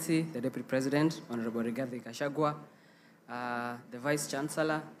Excellency, the Deputy President, Honorable Gachagua, the Vice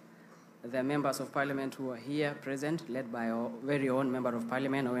Chancellor, the members of Parliament who are here present, led by our very own Member of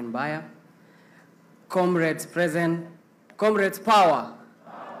Parliament, Owen Baya, comrades present, comrades power,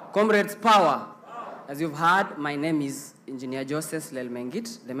 comrades power. As you've heard, my name is Engineer Joseph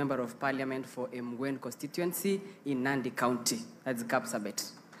Lelmengit, the Member of Parliament for Mgweni constituency in Nandi County, that's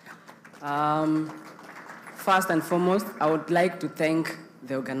Kapsabet. First and foremost, I would like to thank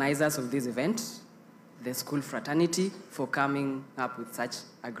the organizers of this event, the school fraternity, for coming up with such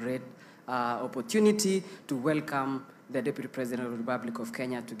a great opportunity to welcome the Deputy President of the Republic of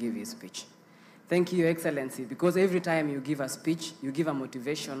Kenya to give his speech. Thank you, Your Excellency, because every time you give a speech, you give a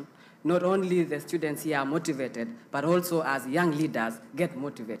motivation. Not only the students here are motivated, but also as young leaders get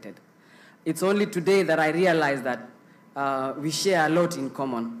motivated. It's only today that I realize that we share a lot in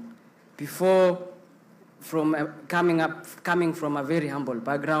common. Before, coming from a very humble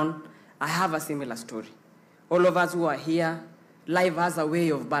background, I have a similar story. All of us who are here, life has a way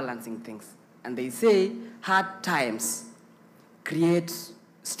of balancing things. And they say hard times create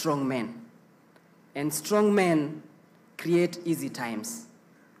strong men. And strong men create easy times.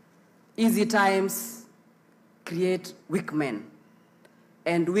 Easy times create weak men.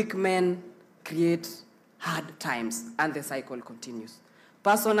 And weak men create hard times. And the cycle continues.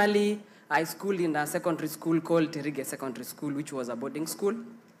 Personally, I schooled in a secondary school called Terige Secondary School, which was a boarding school.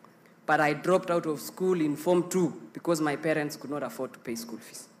 But I dropped out of school in Form 2 because my parents could not afford to pay school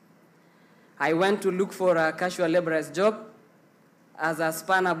fees. I went to look for a casual laborer's job as a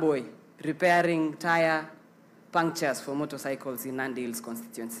spanner boy, repairing tire punctures for motorcycles in Nandi Hills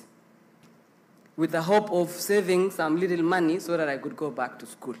constituency, with the hope of saving some little money so that I could go back to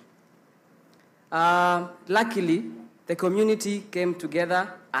school. Luckily, the community came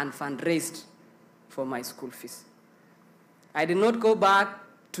together and fundraised for my school fees. I did not go back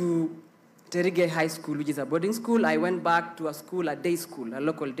to Terige High School, which is a boarding school. I went back to a day school, a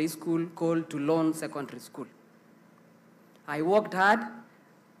local day school called Toulon Secondary School. I worked hard.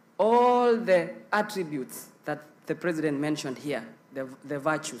 All the attributes that the president mentioned here, the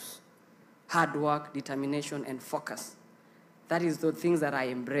virtues, hard work, determination, and focus, that is the things that I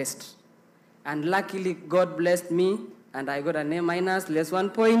embraced. And luckily, God blessed me, and I got an A-, less 1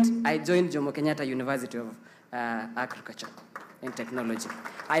 point. I joined Jomo Kenyatta University of Agriculture and Technology.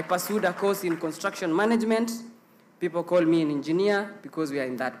 I pursued a course in construction management. People call me an engineer because we are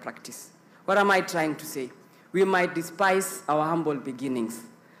in that practice. What am I trying to say? We might despise our humble beginnings,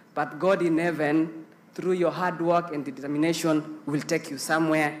 but God in heaven, through your hard work and determination, will take you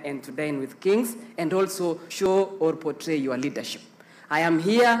somewhere and to dine with kings and also show or portray your leadership. I am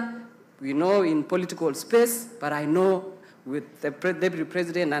here, we know, in political space, but I know with the Deputy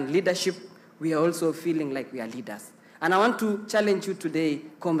President and leadership, we are also feeling like we are leaders. And I want to challenge you today,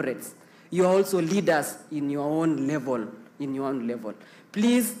 comrades. You are also leaders in your own level,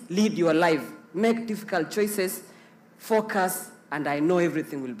 Please lead your life. Make difficult choices, focus, and I know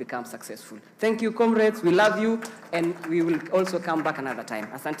everything will become successful. Thank you, comrades. We love you, and we will also come back another time.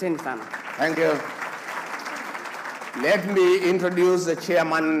 Asanteni sana. Thank you. Let me introduce the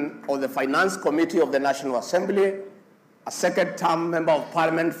chairman of the Finance Committee of the National Assembly, a second-term member of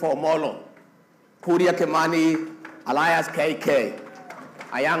Parliament for Molo, Kuria Kimani, alias KK,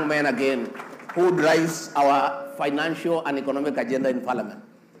 a young man again, who drives our financial and economic agenda in Parliament.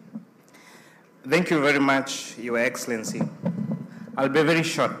 Thank you very much, Your Excellency. I'll be very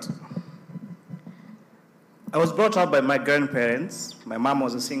short. I was brought up by my grandparents. My mom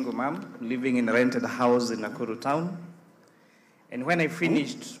was a single mom, living in a rented house in Nakuru town. And when I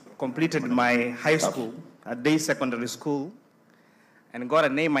completed my high school, a day secondary school, and got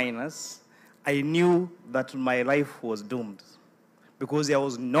an A-, I knew that my life was doomed because there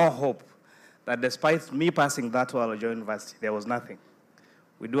was no hope that despite me passing that while I joined university, there was nothing.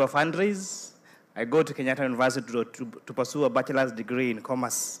 We do a fundraise. I go to Kenyatta University to pursue a bachelor's degree in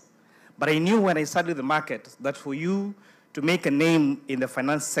commerce. But I knew when I studied the market that for you to make a name in the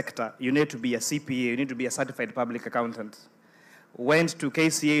finance sector, you need to be a CPA, you need to be a certified public accountant. Went to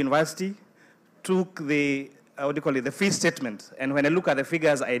KCA University, took the fee statement, and when I look at the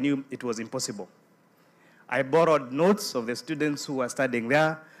figures, I knew it was impossible. I borrowed notes of the students who were studying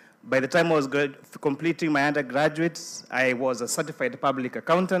there. By the time I was completing my undergraduate, I was a certified public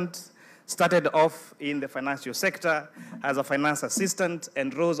accountant, started off in the financial sector as a finance assistant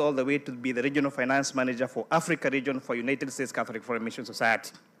and rose all the way to be the regional finance manager for Africa region for United States Catholic Foreign Mission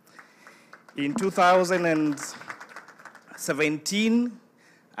Society. In 2017,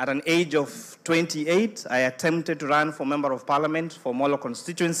 at an age of 28, I attempted to run for Member of Parliament for Molo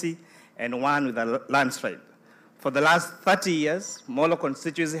constituency and won with a landslide. For the last 30 years, Molo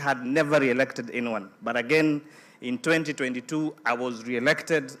constituency had never re-elected anyone. But again, in 2022, I was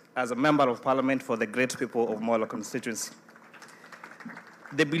re-elected as a Member of Parliament for the great people of Molo constituency.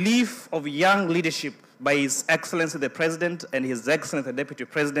 The belief of young leadership by His Excellency the President and His Excellency the Deputy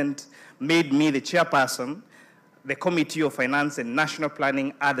President made me the chairperson, the Committee of Finance and National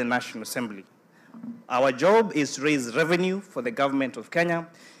Planning at the National Assembly. Our job is to raise revenue for the government of Kenya,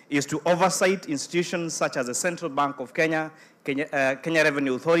 is to oversight institutions such as the Central Bank of Kenya, Kenya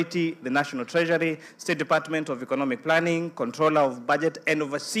Revenue Authority, the National Treasury, State Department of Economic Planning, Controller of Budget, and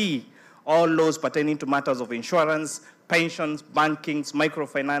oversee all laws pertaining to matters of insurance, pensions, banking,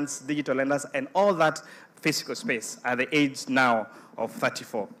 microfinance, digital lenders, and all that physical space at the age now of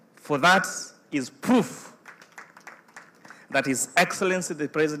 34. For that is proof that His Excellency the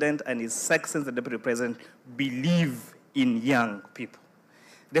President and His Excellency the Deputy President believe in young people.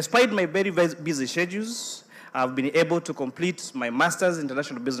 Despite my very busy schedules, I've been able to complete my Master's in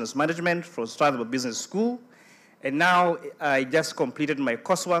International Business Management from Strasbourg Business School, and now I just completed my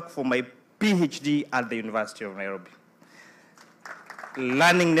coursework for my PhD at the University of Nairobi.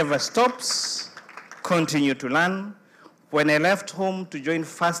 Learning never stops, continue to learn. When I left home to join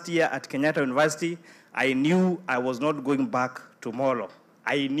first year at Kenyatta University, I knew I was not going back tomorrow.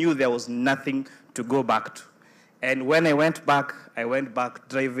 I knew there was nothing to go back to. And when I went back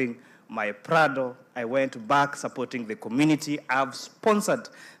driving my Prado. I went back supporting the community. I've sponsored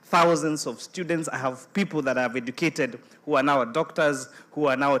thousands of students. I have people that I've educated who are now doctors, who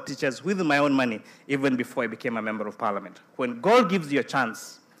are now teachers with my own money, even before I became a member of parliament. When God gives you a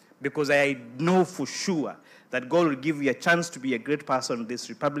chance, because I know for sure that God will give you a chance to be a great person in this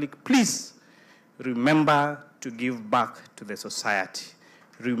republic, please remember to give back to the society.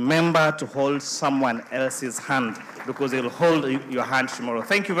 Remember to hold someone else's hand, because they'll hold your hand tomorrow.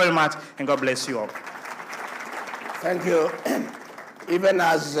 Thank you very much, and God bless you all. Thank you. Even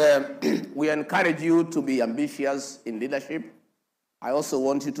as we encourage you to be ambitious in leadership, I also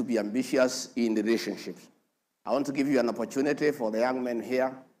want you to be ambitious in relationships. I want to give you an opportunity for the young men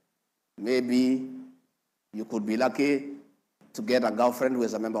here. Maybe you could be lucky to get a girlfriend who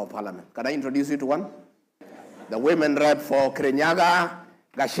is a member of parliament. Can I introduce you to one? The women rep for Kirinyaga,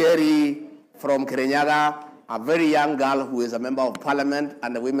 Gacheri from Kirinyaga, a very young girl who is a member of parliament,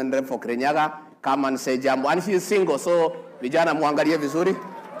 and the women rep for Kirinyaga, come and say jambo. And she is single, so vijana muangalie vizuri.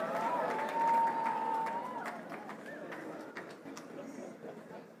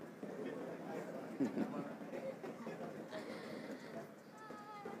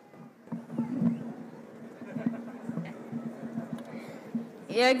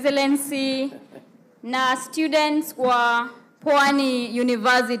 Your Excellency, na students wa Pwani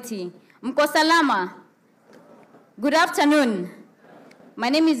University, mko salama? Good afternoon. My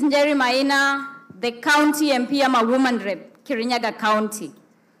name is Njeri Maina, the county MP. I'm a woman rep, Kirinyaga County.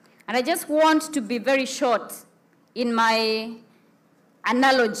 And I just want to be very short in my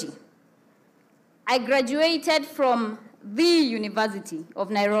analogy. I graduated from the University of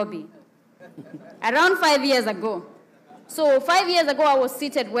Nairobi around 5 years ago. So 5 years ago, I was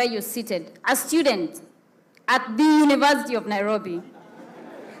seated where you're seated, a student at the University of Nairobi.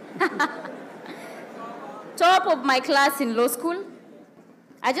 Top of my class in law school.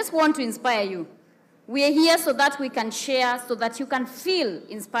 I just want to inspire you. We are here so that we can share, so that you can feel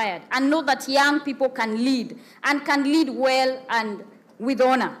inspired and know that young people can lead, and can lead well and with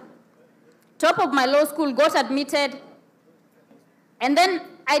honor. Top of my law school, got admitted, and then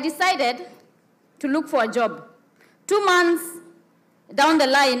I decided to look for a job. 2 months down the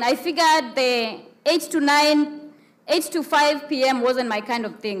line, I figured the 8 to 5 p.m. wasn't my kind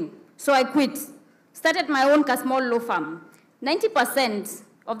of thing. So I quit. Started my own small law firm. 90%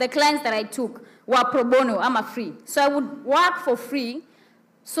 of the clients that I took were pro bono, I'm free. So I would work for free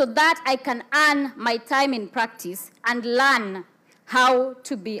so that I can earn my time in practice and learn how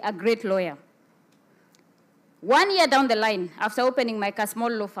to be a great lawyer. 1 year down the line, after opening my small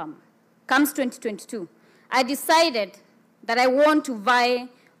law firm, comes 2022, I decided that I want to vie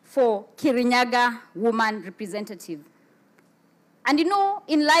for Kirinyaga woman representative. And you know,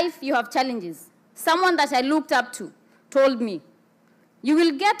 in life you have challenges. Someone that I looked up to told me, you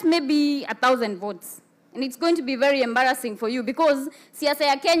will get maybe 1,000 votes. And it's going to be very embarrassing for you because siasa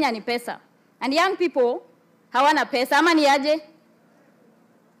ya Kenya ni pesa. And young people hawana pesa, ama ni aje?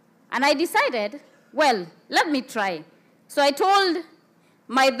 And I decided, well, let me try. So I told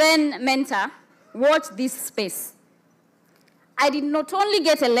my then mentor, watch this space. I did not only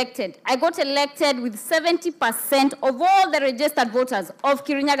get elected, I got elected with 70% of all the registered voters of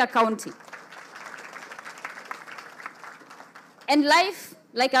Kirinyaga County. And life,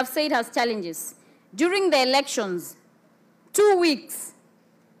 like I've said, has challenges. During the elections, 2 weeks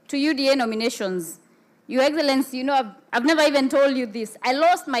to UDA nominations, Your Excellency, you know, I've never even told you this. I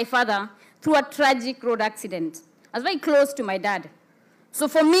lost my father through a tragic road accident. I was very close to my dad. So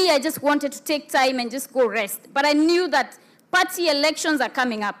for me, I just wanted to take time and just go rest. But I knew that party elections are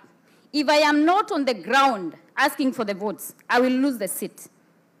coming up. If I am not on the ground asking for the votes, I will lose the seat.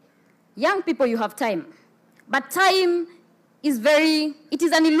 Young people, you have time. But time is it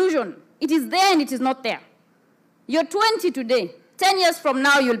is an illusion. It is there and it is not there. You're 20 today. 10 years from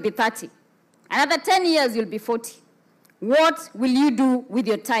now, you'll be 30. Another 10 years, you'll be 40. What will you do with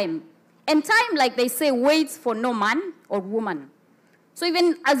your time? And time, like they say, waits for no man or woman. So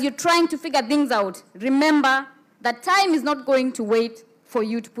even as you're trying to figure things out, remember that time is not going to wait for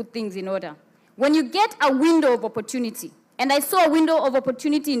you to put things in order. When you get a window of opportunity, and I saw a window of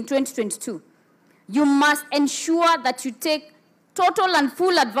opportunity in 2022, you must ensure that you take total and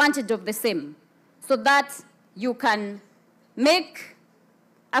full advantage of the same so that you can make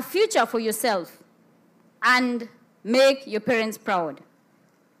a future for yourself and make your parents proud.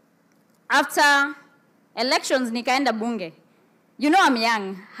 After elections, nikaenda bunge. You know I'm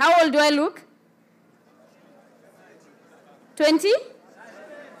young. How old do I look? 20?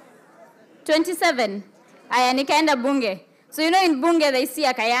 27. Aya, nikaenda bunge. So you know in bunge they see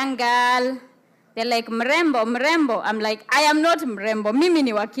a young girl. They're like, mrembo, mrembo. I'm like, I am not mrembo. Mimi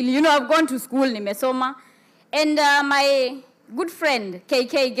ni wakili. You know, I've gone to school, nimesoma. And my good friend,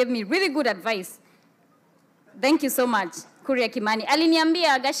 KK, gave me really good advice. Thank you so much, Kuria Kimani.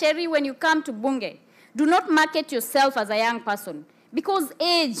 Aliniambia, Gasheri, when you come to bunge, do not market yourself as a young person. Because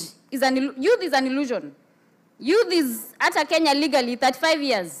youth is an illusion. Youth is, at Kenya legally, 35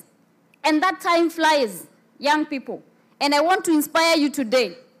 years. And that time flies, young people. And I want to inspire you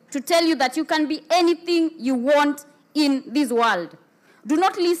today to tell you that you can be anything you want in this world. Do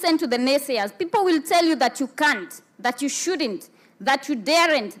not listen to the naysayers. People will tell you that you can't, that you shouldn't, that you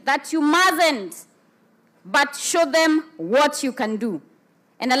daren't, that you mustn't. But show them what you can do.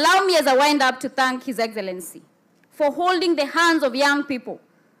 And allow me as a wind-up to thank His Excellency for holding the hands of young people,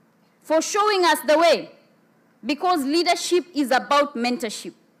 for showing us the way, because leadership is about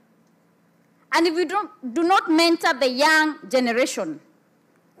mentorship. And if we do not mentor the young generation,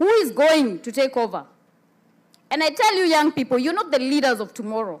 who is going to take over? And I tell you, young people, you're not the leaders of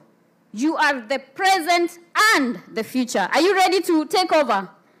tomorrow. You are the present and the future. Are you ready to take over?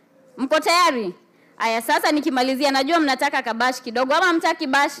 Mko tayari? Aya, sasa nikimalizia, najua mnataka kabash kidogo, ama mtaki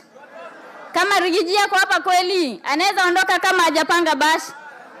bash? Kama Rigiji yako hapa kweli, anaweza ondoka kama hajapanga bash.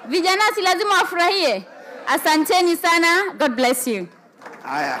 Vijana si lazima wafurahie. Asanteni sana. God bless you.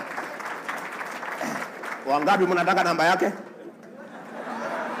 Aya. Wangapi mnataka namba yake?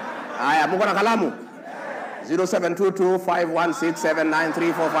 Aya, mko na kalamu?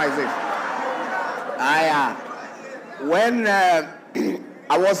 072251679345. Aya. When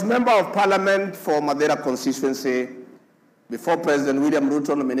I was member of parliament for Madeira constituency, before President William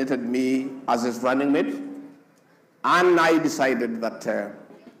Ruto nominated me as his running mate, and I decided that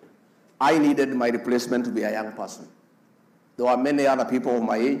I needed my replacement to be a young person. There were many other people of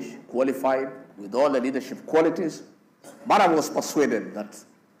my age, qualified, with all the leadership qualities, but I was persuaded that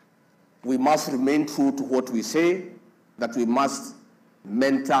we must remain true to what we say, that we must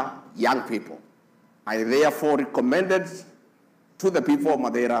mentor young people. I therefore recommended to the people of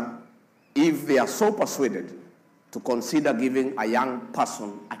Madeira, if they are so persuaded, to consider giving a young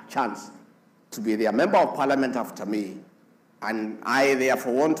person a chance to be their member of parliament after me. And I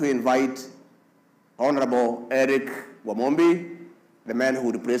therefore want to invite Honorable Eric Wamombi, the man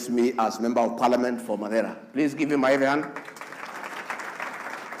who replaced me as member of parliament for Madeira. Please give him my hand.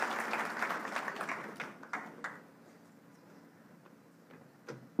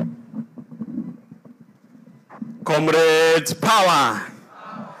 Comrades, power!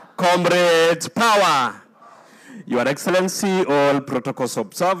 Comrades, power! Your Excellency, all protocols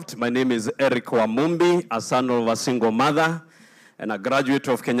observed. My name is Eric Wamumbi, a son of a single mother and a graduate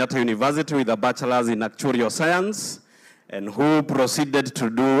of Kenyatta University with a bachelor's in actuarial science, and who proceeded to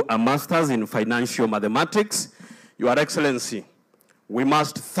do a master's in financial mathematics. Your Excellency, we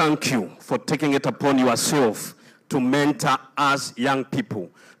must thank you for taking it upon yourself to mentor us young people,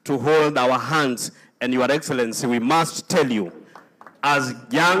 to hold our hands. And Your Excellency, we must tell you, as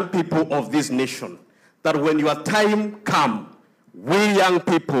young people of this nation, that when your time comes, we young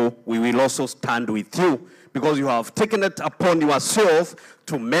people, we will also stand with you, because you have taken it upon yourself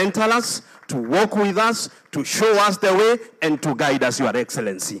to mentor us, to walk with us, to show us the way, and to guide us, Your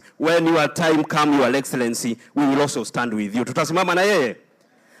Excellency. When your time comes, Your Excellency, we will also stand with you. Tutasimama na yeye.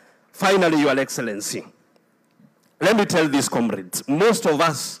 Finally, Your Excellency, let me tell these comrades, most of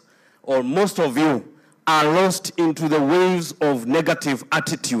us, or most of you, are lost into the waves of negative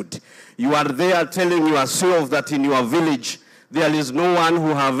attitude. You are there telling yourself that in your village, there is no one who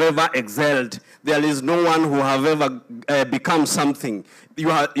have ever excelled. There is no one who have ever become something. You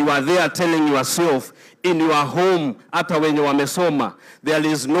are there telling yourself in your home, hata wenye wamesoma, there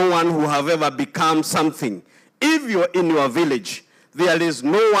is no one who have ever become something. If you're in your village, there is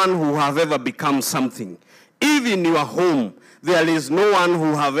no one who have ever become something. If in your home, there is no one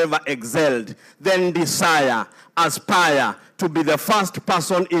who have ever excelled, then desire, aspire to be the first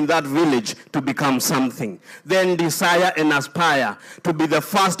person in that village to become something. Then desire and aspire to be the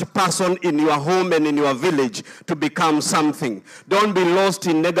first person in your home and in your village to become something. Don't be lost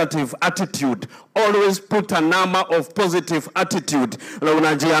in negative attitude. Always put a number of positive attitude.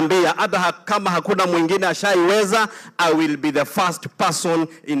 Unajiambia hata kama hakuna mwingine ashaiweza, I will be the first person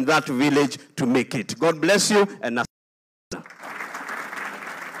in that village to make it. God bless you. And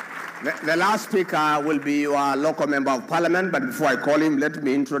the last speaker will be your local member of parliament, but before I call him, let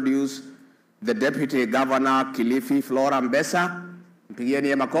me introduce the Deputy Governor, Kilifi, Flora Mbesa.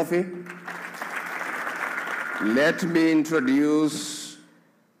 Mpigieni makofi. Let me introduce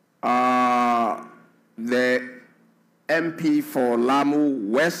the MP for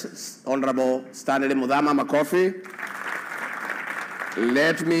Lamu West, Honorable Stanley Mudhama Makofi.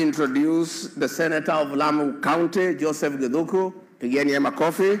 Let me introduce the Senator of Lamu County, Joseph Geduku. Pigeni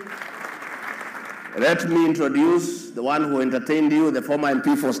makofi. Let me introduce the one who entertained you, the former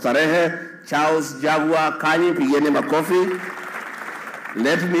MP for Starehe, Charles Jagua Kanyi. Pigeni makofi.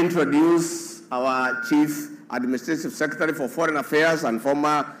 Let me introduce our Chief Administrative Secretary for Foreign Affairs and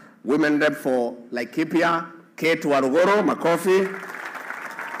former Women Rep for Laikipia, Kate Warugoro. Makofi.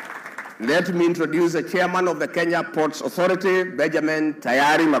 Let me introduce the Chairman of the Kenya Ports Authority, Benjamin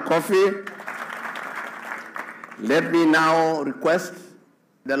Tayari. Makofi. Let me now request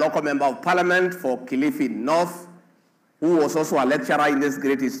the local member of parliament for Kilifi North, who was also a lecturer in this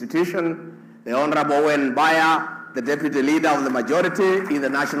great institution, the Honorable Owen Baya, the deputy leader of the majority in the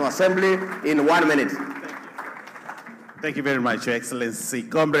National Assembly, in 1 minute. Thank you very much, Your Excellency.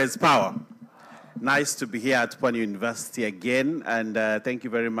 Comrades, power. Nice to be here at Pwani University again, and thank you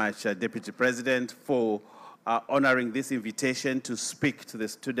very much, Deputy President, for honoring this invitation to speak to the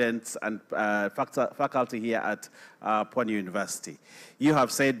students and faculty here at Pwani University. You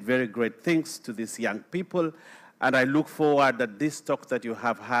have said very great things to these young people, and I look forward that this talk that you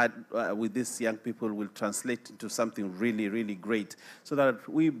have had with these young people will translate into something really, really great, so that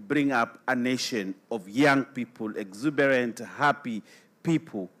we bring up a nation of young people, exuberant, happy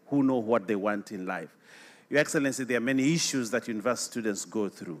people who know what they want in life. Your Excellency, there are many issues that university students go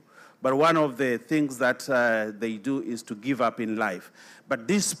through. But one of the things that they do is to give up in life. But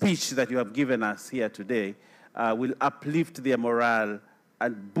this speech that you have given us here today will uplift their morale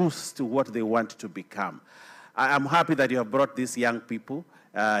and boost to what they want to become. I am happy that you have brought these young people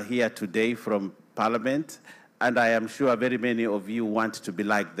here today from Parliament, and I am sure very many of you want to be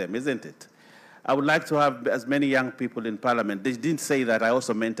like them, isn't it? I would like to have as many young people in Parliament. They didn't say that I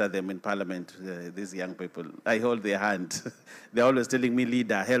also mentor them in Parliament, these young people. I hold their hand. They're always telling me,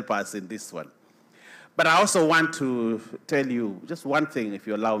 leader, help us in this one. But I also want to tell you just one thing, if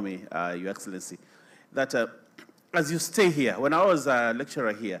you allow me, Your Excellency, that as you stay here, when I was a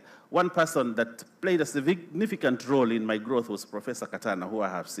lecturer here, one person that played a significant role in my growth was Professor Katana, who I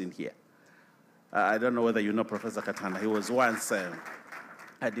have seen here. I don't know whether you know Professor Katana. He was once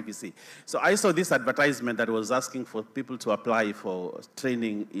at DPC. So I saw this advertisement that was asking for people to apply for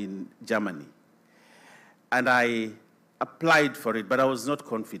training in Germany. And I applied for it, but I was not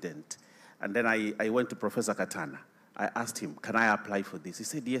confident. And then I went to Professor Katana. I asked him, can I apply for this? He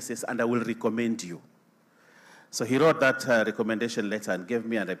said, yes, yes, and I will recommend you. So he wrote that recommendation letter and gave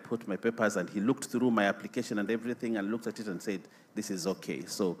me, and I put my papers, and he looked through my application and everything and looked at it and said, this is okay.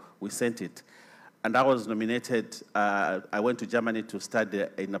 So we sent it. And I was nominated. I went to Germany to study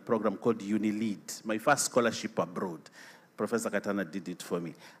in a program called UniLead, my first scholarship abroad. Professor Katana did it for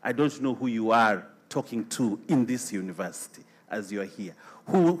me. I don't know who you are talking to in this university as you are here.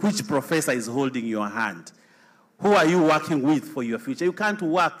 Which professor is holding your hand? Who are you working with for your future? You can't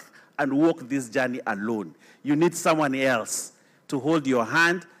work and walk this journey alone. You need someone else to hold your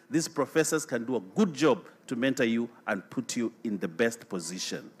hand. These professors can do a good job to mentor you and put you in the best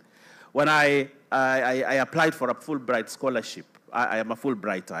position. When I applied for a Fulbright scholarship, I am a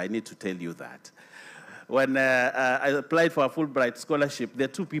Fulbrighter, I need to tell you that. When I applied for a Fulbright scholarship, there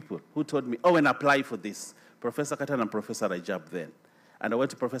are two people who told me, oh, and apply for this, Professor Katana and Professor Rajab then. And I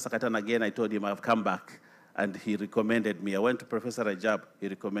went to Professor Katana again, I told him I've come back, and he recommended me. I went to Professor Rajab, he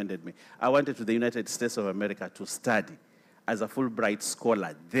recommended me. I went to the United States of America to study as a Fulbright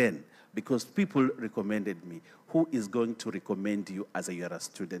scholar then, because people recommended me. Who is going to recommend you as you're a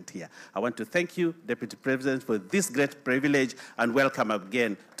student here? I want to thank you, Deputy President, for this great privilege, and welcome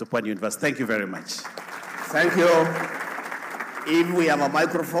again to Pwani University. Thank you very much. Thank you. If we have a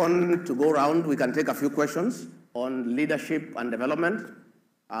microphone to go around, we can take a few questions on leadership and development.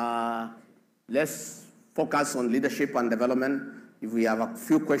 Let's focus on leadership and development. If we have a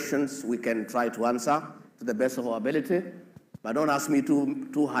few questions, we can try to answer to the best of our ability. But don't ask me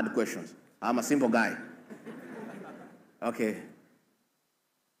too hard questions. I'm a simple guy. Okay.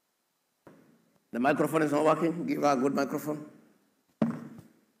 The microphone is not working. Give her a good microphone.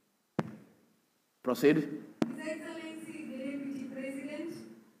 Proceed. His Excellency, the Deputy President,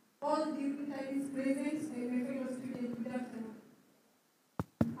 all dignitaries present, and my fellow students, good afternoon.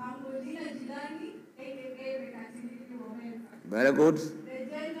 I'm Godina Jilani, aka Very good. the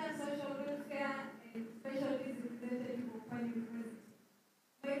Gender, Social Welfare, and Special Needs Representative of Pwani University.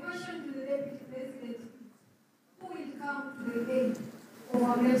 My question to the Deputy President is, who will come to the aid of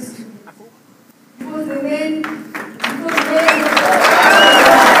our male students? Because the men,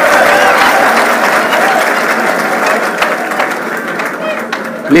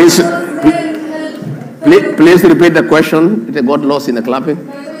 Please repeat the question. It got lost in the clapping.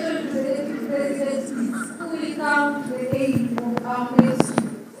 my question to the Deputy President is, who will come to the aid of our male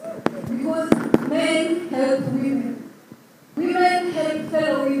students? Because men help women. Women help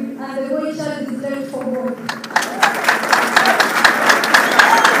fellow women, and the boy child is left for boy.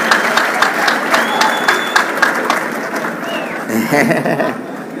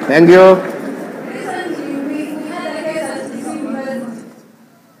 Thank you. Recently, we had a case at Kilifi University.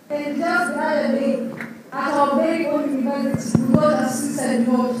 And just the other day, at our very own university, we got a suicide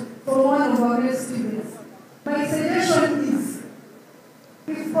note from one of our male students. My suggestion is,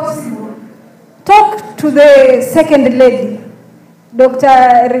 if possible, talk to the second lady, Dr.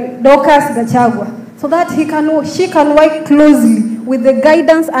 Gachagua, so that she can work closely with the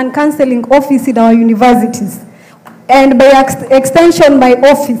guidance and counseling office in our universities. And by extension, my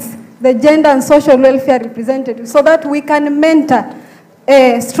office, the Gender and Social Welfare Representative, so that we can mentor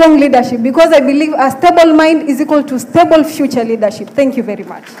strong leadership, because I believe a stable mind is equal to stable future leadership. Thank you very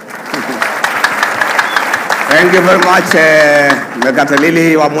much. Thank you very much,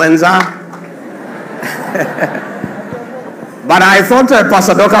 Mekatalili wa Mwenza. But I thought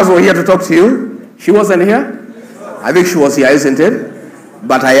Pastor Dorcas was here to talk to you. She wasn't here? I think she was here, isn't it?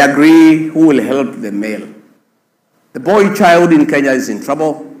 But I agree, who will help the male? The boy child in Kenya is in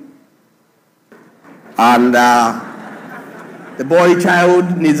trouble. And the boy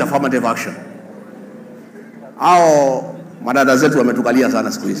child needs affirmative action. Hao madada zetu wametukalia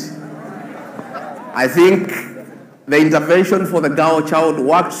sana siku hizi. I think the intervention for the girl child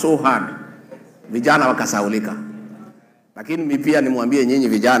worked so hard. Vijana wakasaulika. Lakini mimi pia nimwambie nyinyi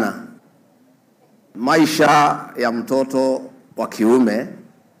vijana, maisha ya mtoto wa kiume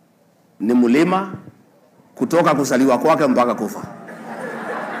ni mlima kutoka kuzaliwa kwake mpaka kufa.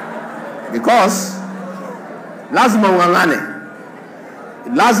 Because lazima ungangane.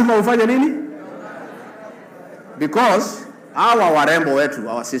 Lazima ufanye nini? Because our warembo wetu,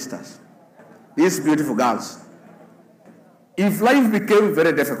 our sisters, these beautiful girls, if life became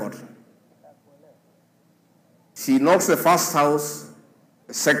very difficult, she knocks the first house,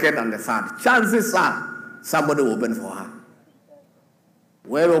 the second and the third. Chances are somebody will open for her.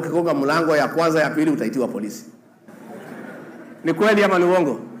 Wewe ukigonga mlango ya kwanza ya pili utaitiwa polisi. Ni kweli ama ni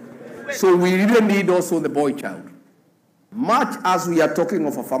uongo? So we really need also the boy child. Much as we are talking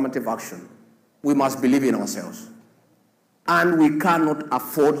of affirmative action, we must believe in ourselves. And we cannot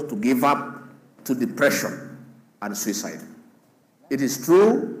afford to give up to depression and suicide. It is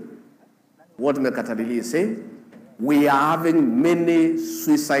true what Mekatalili is saying. We are having many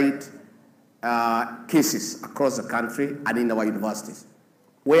suicide cases across the country and in our universities,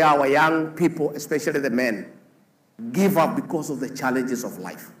 where our young people, especially the men, give up because of the challenges of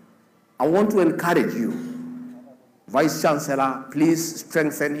life. I want to encourage you, Vice Chancellor, please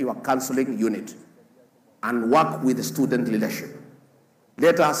strengthen your counseling unit and work with the student leadership.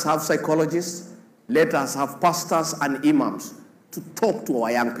 Let us have psychologists, let us have pastors and imams to talk to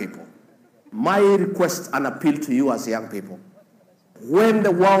our young people. My request and appeal to you as young people, when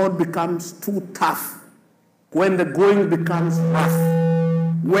the world becomes too tough, when the going becomes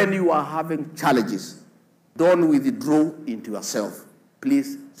rough, when you are having challenges, don't withdraw into yourself.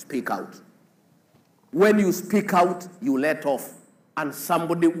 Please speak out. When you speak out, you let off, and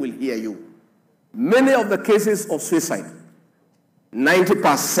somebody will hear you. Many of the cases of suicide,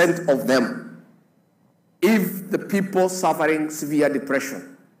 90% of them, if the people suffering severe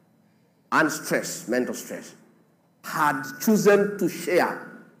depression and stress, mental stress, had chosen to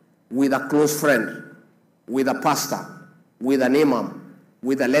share with a close friend, with a pastor, with an imam,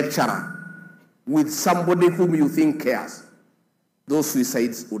 with a lecturer, with somebody whom you think cares, those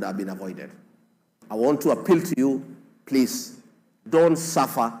suicides would have been avoided. I want to appeal to you, please, don't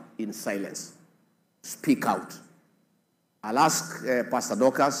suffer in silence. Speak out. I'll ask Pastor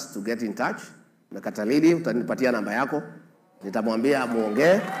Dorcas to get in touch. Mekatalili, utanipatia namba yako. Nitamwambia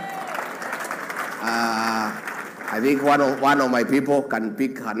muongee. I think one of my people can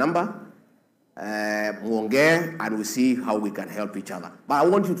pick her number. muongee, and we see how we can help each other. But I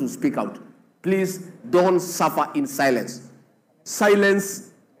want you to speak out. Please don't suffer in silence.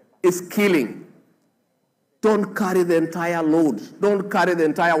 Silence is killing. Don't carry the entire load. Don't carry the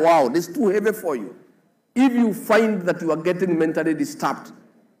entire world. It's too heavy for you. If you find that you are getting mentally disturbed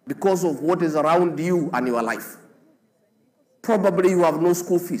because of what is around you and your life, probably you have no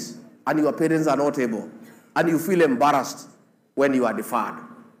school fees and your parents are not able, and you feel embarrassed when you are deferred,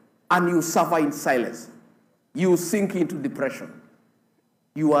 and you suffer in silence, you sink into depression,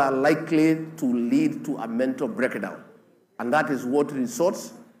 you are likely to lead to a mental breakdown. And that is what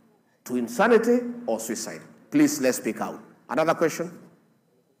resorts to insanity or suicide. Please, let's speak out. Another question?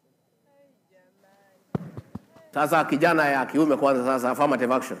 Sasa kijana ya kiume kwanza sasa,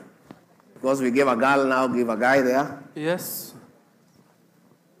 affirmative action. Because we gave a girl, now give a guy there. Yes.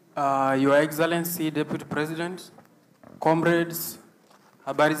 Your Excellency, Deputy President, comrades,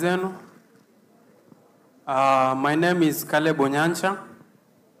 habari zenu. My name is Caleb Onyancha.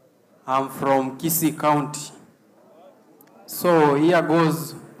 I'm from Kilifi County. So here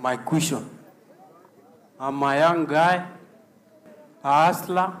goes my question. I'm a young guy, a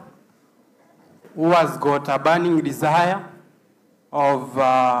hustler, who has got a burning desire of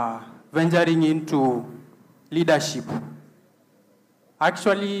venturing into leadership.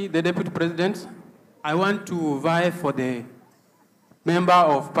 Actually, the Deputy President, I want to vie for the Member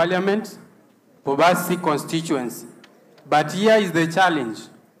of Parliament, Bobasi constituency. But here is the challenge.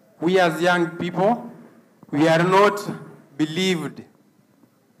 We as young people, we are not believed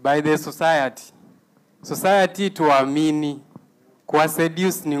by the society. Society tuamini, kwa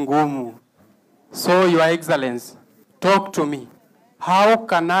seduce ni ngumu. So, Your Excellency, talk to me. How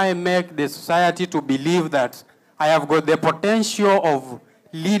can I make the society to believe that I have got the potential of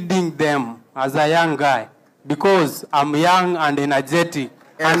leading them as a young guy? Because I'm young and energetic,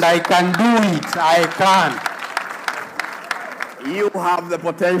 and I can do it. I can. You have the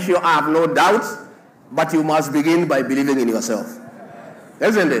potential, I have no doubt, but you must begin by believing in yourself.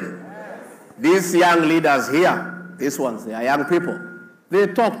 Isn't it? These young leaders here, these ones, they are young people. They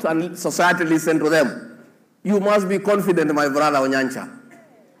talked and society listened to them. You must be confident, my brother Onyancha.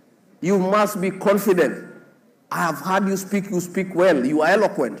 You must be confident. I have heard you speak well, you are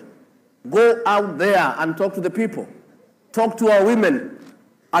eloquent. Go out there and talk to the people. Talk to our women,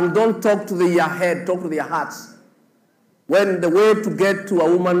 and don't talk to their head, talk to their hearts. When the way to get to a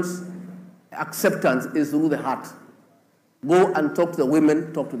woman's acceptance is through the heart. Go and talk to the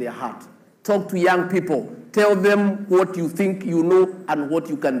women, talk to their heart. Talk to young people. Tell them what you think you know and what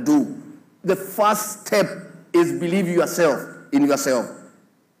you can do. The first step is believe in yourself.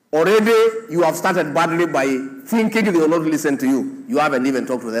 Already you have started badly by thinking they will not listen to you. You haven't even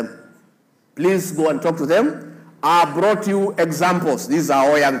talked to them. Please go and talk to them. I brought you examples. These are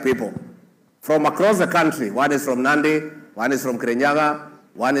all young people from across the country. One is from Nandi, one is from Kirinyaga,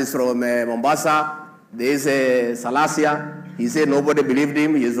 one is from Mombasa. There is Salasia. He said nobody believed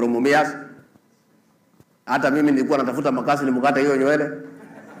him. He is from Mumias. Hata mimi nilikuwa natafuta makasi nimukata hiyo nywele.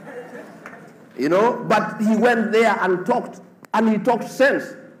 You know, but he went there and he talked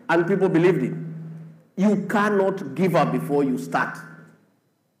sense, and people believed him. You cannot give up before you start.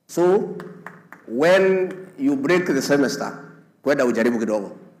 So, when you break the semester, kwenda ujaribu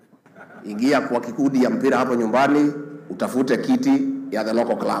kidogo. Ingia kwa kikundi ya mpira hapo nyumbani, utafute kiti ya the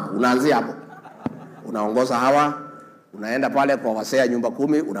local club. Unaanzia hapo. Unaongoza hawa, unaenda pale kwa wasea nyumba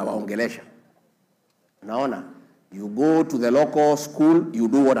 10, unawaongelesha. Unaona? You go to the local school, you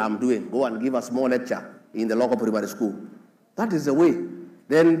do what I'm doing. Go and give a small lecture in the local primary school. That is the way.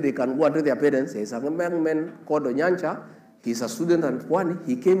 Then they can go and tell their parents, there's a young man called Onyancha. He's a student at Pwani.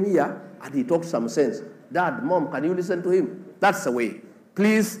 He came here and he talked some sense. Dad, Mom, can you listen to him? That's the way.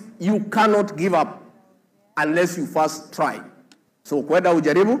 Please, you cannot give up unless you first try. So, kwenda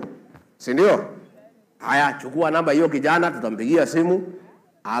ujaribu, si ndio? Haya, chukua namba hiyo kijana, tutampigia simu.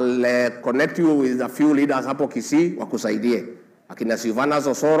 I'll connect you with a few leaders hapo Kisii wakusaidie. Akina Silvana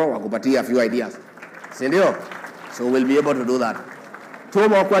Sosoro wakupatie a few ideas. Si ndio? So we'll be able to do that. 2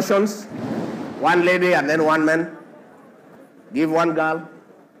 more questions. One lady and then one man. Give one girl.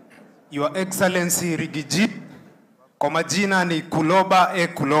 Your Excellency Rigiji, kwa majina ni Kuloba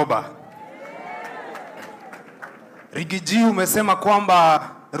Kuloba. Rigiji, umesema kwamba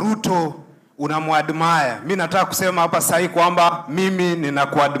Ruto unamuadmire. Mimi nataka kusema hapa sahi kwamba mimi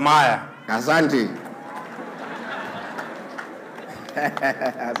ninakuadmire. Asante.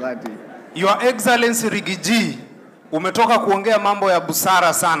 Asante. Your Excellency Rigiji, umetoka kuongea mambo ya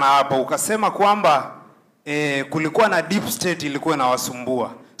busara sana hapa. Ukasema kwamba kulikuwa na deep state ilikuwa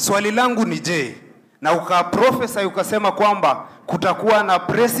inawasumbua. Swali langu ni je, na ukaprofesa ukasema kwamba kutakuwa na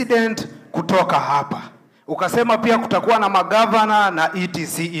president kutoka hapa. Ukasema pia kutakuwa na magavana na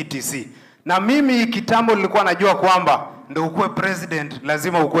etc. Na mimi kitambo nilikuwa najua kwamba ndio ukuwe president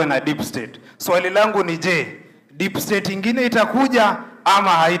lazima ukuwe na deep state. Swali langu ni je, deep state ingine itakuja ama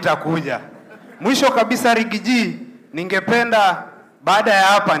haitakuja? Mwisho kabisa Rigiji, ningependa baada ya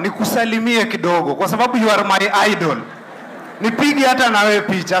hapa nikusalimie kidogo kwa sababu you are my idol. Nipige hata na wewe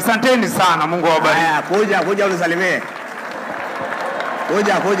picha. Asanteni sana, Mungu awabariki. Haya, kuja unisalimie.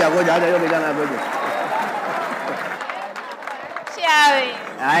 Kuja, hata hiyo kijana kuja. Shawi.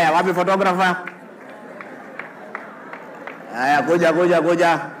 Haya, wapi photographer? Haya, kuja.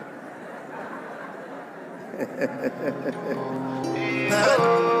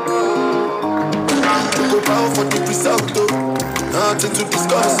 Nothing to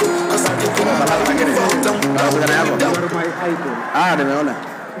discuss, cause I think nimeona.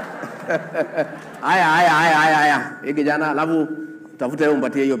 Haya. Hii kijana alafu tafute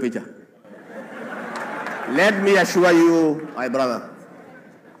umpatie hiyo picha. Let me assure you, my brother,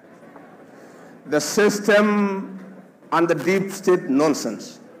 the system and the deep state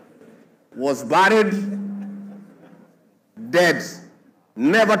nonsense was buried, dead,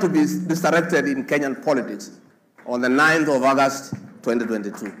 never to be resurrected in Kenyan politics on the 9th of August,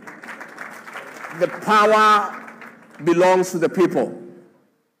 2022. The power belongs to the people.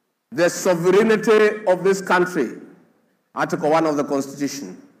 The sovereignty of this country, Article 1 of the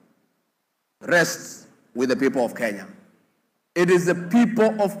Constitution, rests with the people of Kenya. It is the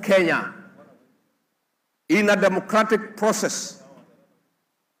people of Kenya in a democratic process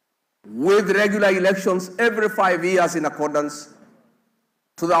with regular elections every 5 years in accordance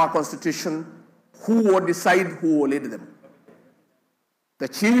to our Constitution who will decide who will lead them. The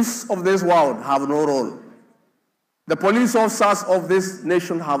chiefs of this world have no role. The police officers of this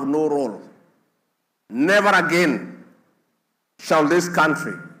nation have no role. Never again shall this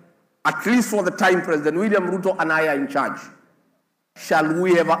country, at least for the time President William Ruto and I are in charge, shall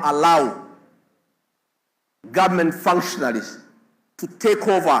we ever allow government functionaries to take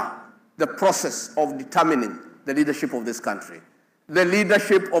over the process of determining the leadership of this country. The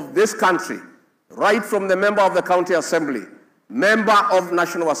leadership of this country, right from the member of the county assembly, member of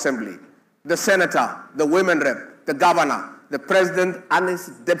National Assembly, the senator, the women rep, the governor, the president and his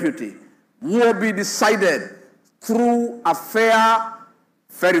deputy, will be decided through a fair,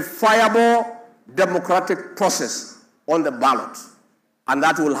 verifiable, democratic process on the ballot. And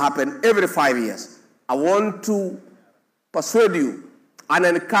that will happen every 5 years. I want to persuade you and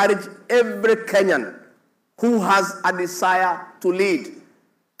encourage every Kenyan who has a desire to lead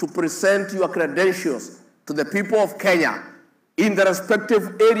to present your credentials to the people of Kenya in the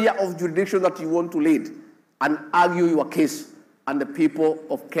respective area of jurisdiction that you want to lead and argue your case, and the people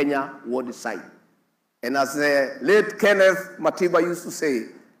of Kenya will decide. And as the late Kenneth Matiba used to say,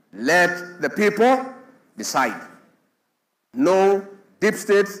 let the people decide. No deep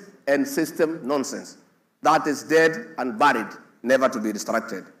state and system nonsense. That is dead and buried, never to be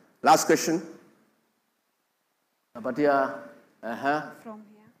distracted. Last question. From here.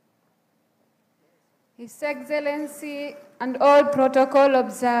 His Excellency and all protocol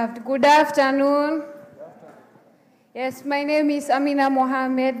observed. Good afternoon. Yes, my name is Amina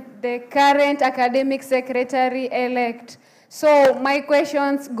Mohammed, the current academic secretary-elect. So my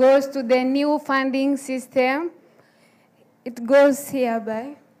questions goes to the new funding system. It goes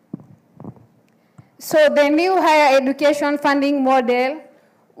hereby. So the new higher education funding model,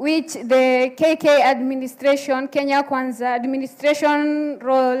 which the KK administration, Kenya Kwanza administration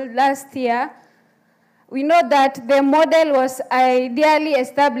rolled last year, we know that the model was ideally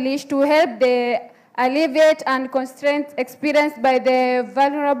established to help the alleviate and constraints experienced by the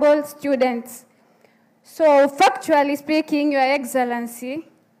vulnerable students. So factually speaking, Your Excellency,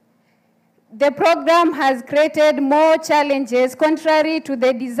 the program has created more challenges contrary to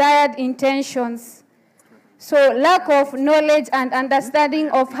the desired intentions. So lack of knowledge and understanding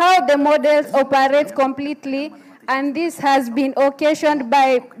of how the models operate completely, and this has been occasioned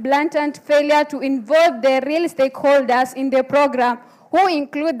by blatant failure to involve the real stakeholders in the program, who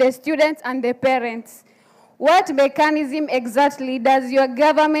include the students and the parents. What mechanism exactly does your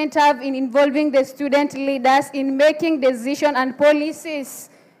government have in involving the student leaders in making decisions and policies?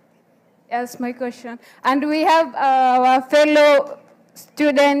 That's my question. And we have our fellow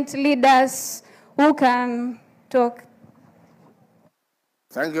student leaders who can talk.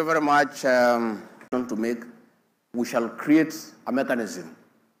 Thank you very much. To make, we shall create a mechanism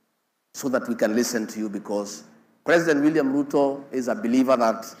so that we can listen to you, because President William Ruto is a believer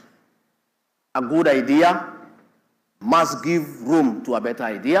that a good idea must give room to a better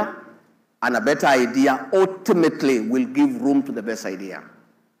idea, and a better idea ultimately will give room to the best idea.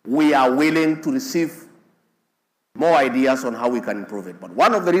 we are willing to receive more ideas on how we can improve it. But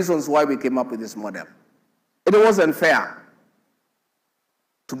one of the reasons why we came up with this model, it wasn't fair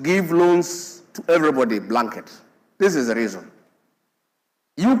to give loans to everybody blanket. This is the reason.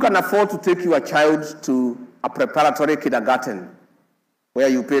 You can afford to take your child to a preparatory kindergarten where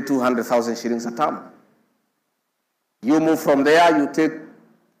you pay 200,000 shillings a term. You move from there, you take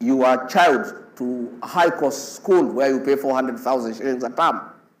your child to a high-cost school where you pay 400,000 shillings a term.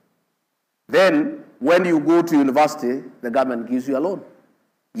 Then, when you go to university, the government gives you a loan.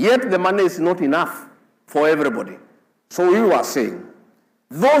 Yet the money is not enough for everybody. So we were saying,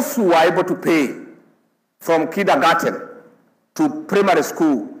 those who are able to pay from kindergarten to primary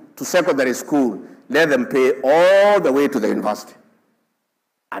school to secondary school, let them pay all the way to the university.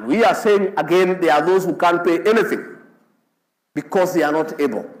 And we are saying, again, there are those who can't pay anything because they are not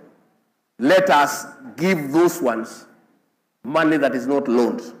able. Let us give those ones money that is not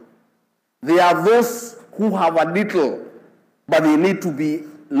loaned. There are those who have a little, but they need to be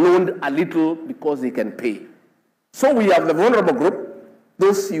loaned a little because they can pay. So we have the vulnerable group,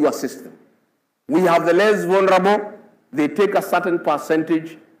 those you assist them. We have the less vulnerable, they take a certain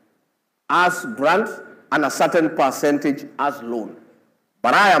percentage as grant and a certain percentage as loan.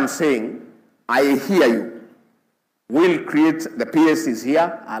 But I am saying, I hear you. We'll create, the PS is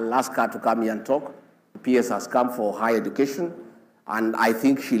here, I'll ask her to come here and talk. The PS has come for higher education, and I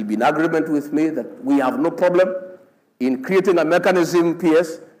think she'll be in agreement with me that we have no problem in creating a mechanism,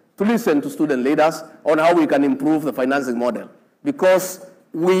 PS, to listen to student leaders on how we can improve the financing model. Because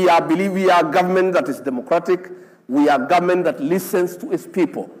we believe we are a government that is democratic, we are a government that listens to its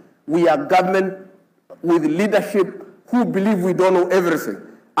people. We are a government with leadership who believe we don't know everything,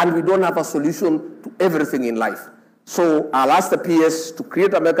 and we don't have a solution to everything in life. So I'll ask the PS to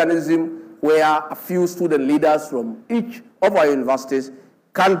create a mechanism where a few student leaders from each of our universities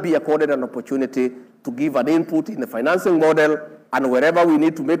can be accorded an opportunity to give an input in the financing model, and wherever we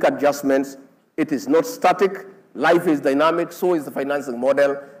need to make adjustments, it is not static, life is dynamic, so is the financing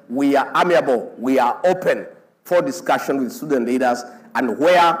model. We are amiable, we are open for discussion with student leaders, and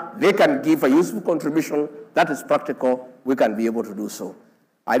where they can give a useful contribution that is practical, we can be able to do so.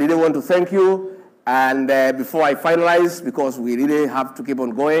 I really want to thank you. And before I finalize, because we really have to keep on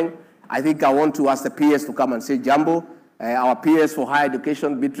going, I think I want to ask the PS to come and say jambo. Our PS for higher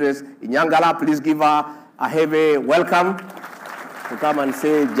education, Beatrice Inyangala, please give her a heavy welcome to come and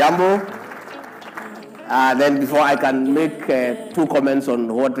say jambo. Then before I can make 2 comments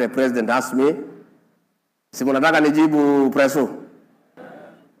on what the president asked me. Simunataka nijibu preso.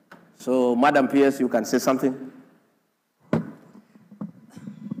 So, Madam PS, you can say something.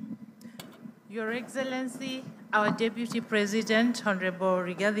 Your Excellency, our Deputy President, Honorable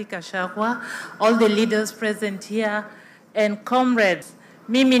Rigathi Gachagua, all the leaders present here, and comrades,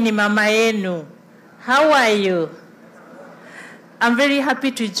 mimi ni mama yenu. How are you? I'm very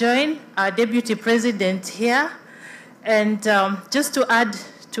happy to join our Deputy President here. And just to add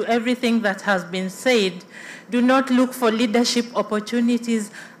to everything that has been said, do not look for leadership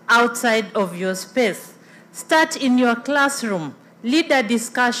opportunities outside of your space. Start in your classroom, lead a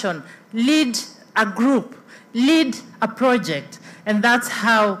discussion, lead a group, lead a project, and that's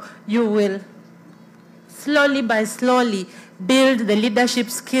how you will slowly by slowly build the leadership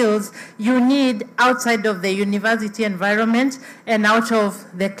skills you need outside of the university environment and out of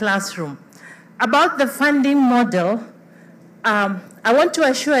the classroom. About the funding model, I want to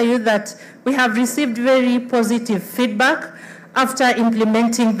assure you that we have received very positive feedback after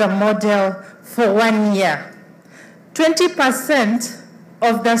implementing the model for 1 year. 20%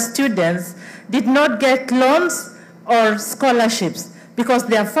 of the students did not get loans or scholarships because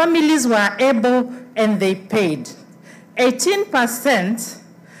their families were able and they paid. 18%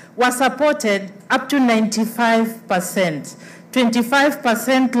 were supported up to 95%,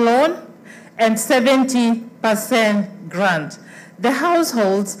 25% loan and 70% grant. The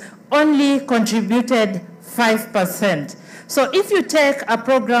households only contributed 5%. So if you take a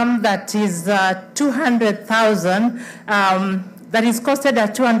program that is 200,000, that is costed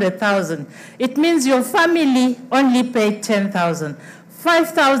at 200,000, it means your family only paid 10,000.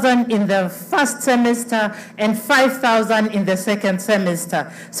 5,000 in the first semester and 5,000 in the second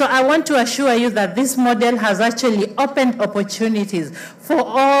semester. So I want to assure you that this model has actually opened opportunities for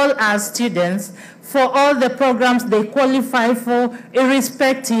all our students, for all the programs they qualify for,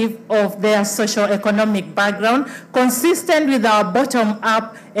 irrespective of their socio-economic background, consistent with our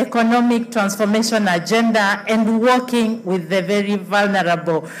bottom-up economic transformation agenda and working with the very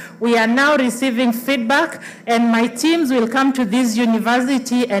vulnerable. We are now receiving feedback, and my teams will come to this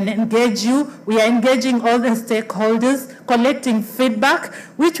university and engage you. We are engaging all the stakeholders, collecting feedback,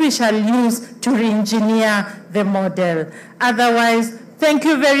 which we shall use to re-engineer the model. Otherwise, thank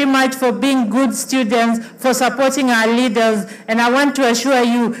you very much for being good students, for supporting our leaders, and I want to assure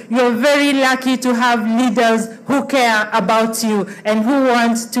you, you're very lucky to have leaders who care about you and who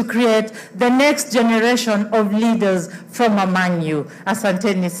want to create the next generation of leaders from among you.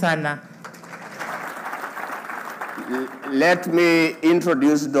 Asanteni sana. Let me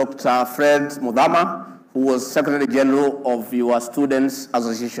introduce Dr. Fred Mudhama, who was Secretary General of your Students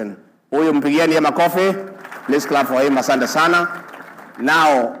Association. Huyu mpigieni makofi. Please clap for him. Asante sana.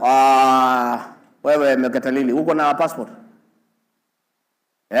 Now, wewe Mekatalili, uko na passport?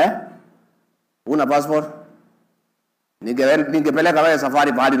 Una passport? Ningepeleka wewe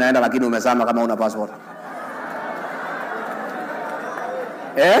safari pahali naenda lakini umesema kama una passport.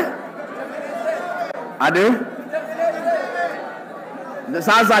 Ade?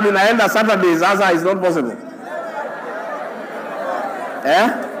 Sasa ninaenda Saturday, sasa is not possible.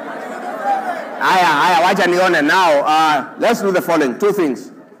 Aya, wacha nione now. Let's do the following, two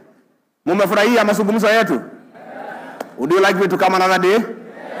things. Mumefurahia mazungumzo yetu? Would you like me to come another day?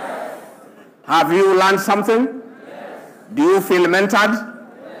 Yes. Have you learned something? Yes. Do you feel mentored?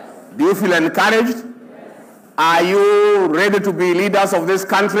 Yes. Do you feel encouraged? Yes. Are you ready to be leaders of this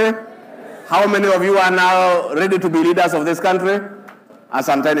country? Yes. How many of you are now ready to be leaders of this country?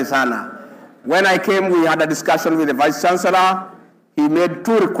 Asanteni sana. When I came, we had a discussion with the Vice Chancellor. He made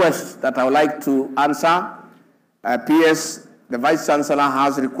two requests that I would like to answer. PS, the Vice Chancellor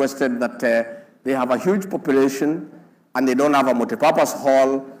has requested that they have a huge population and they don't have a multipurpose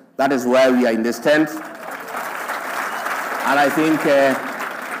hall. That is why we are in this tent. And I think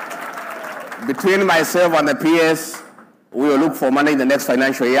between myself and the PS, we will look for money in the next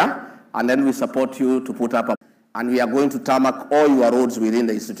financial year, and then we support you to put up and we are going to tarmac all your roads within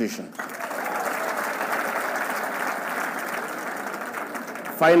the institution.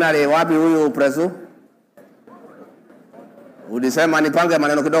 Finally, wapi huyu preso? Ulisema nipange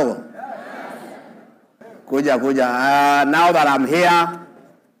maneno kidogo? Kuja. Now that I'm here,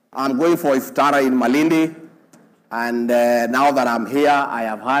 I'm going for iftara in Malindi, and now that I'm here, I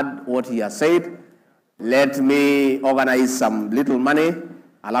have heard what he has said. Let me organize some little money.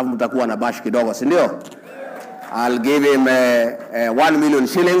 Alafu mtakuwa na bash kidogo, si ndio? I'll give him 1 million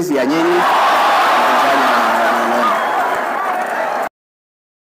shillings ya nyinyi.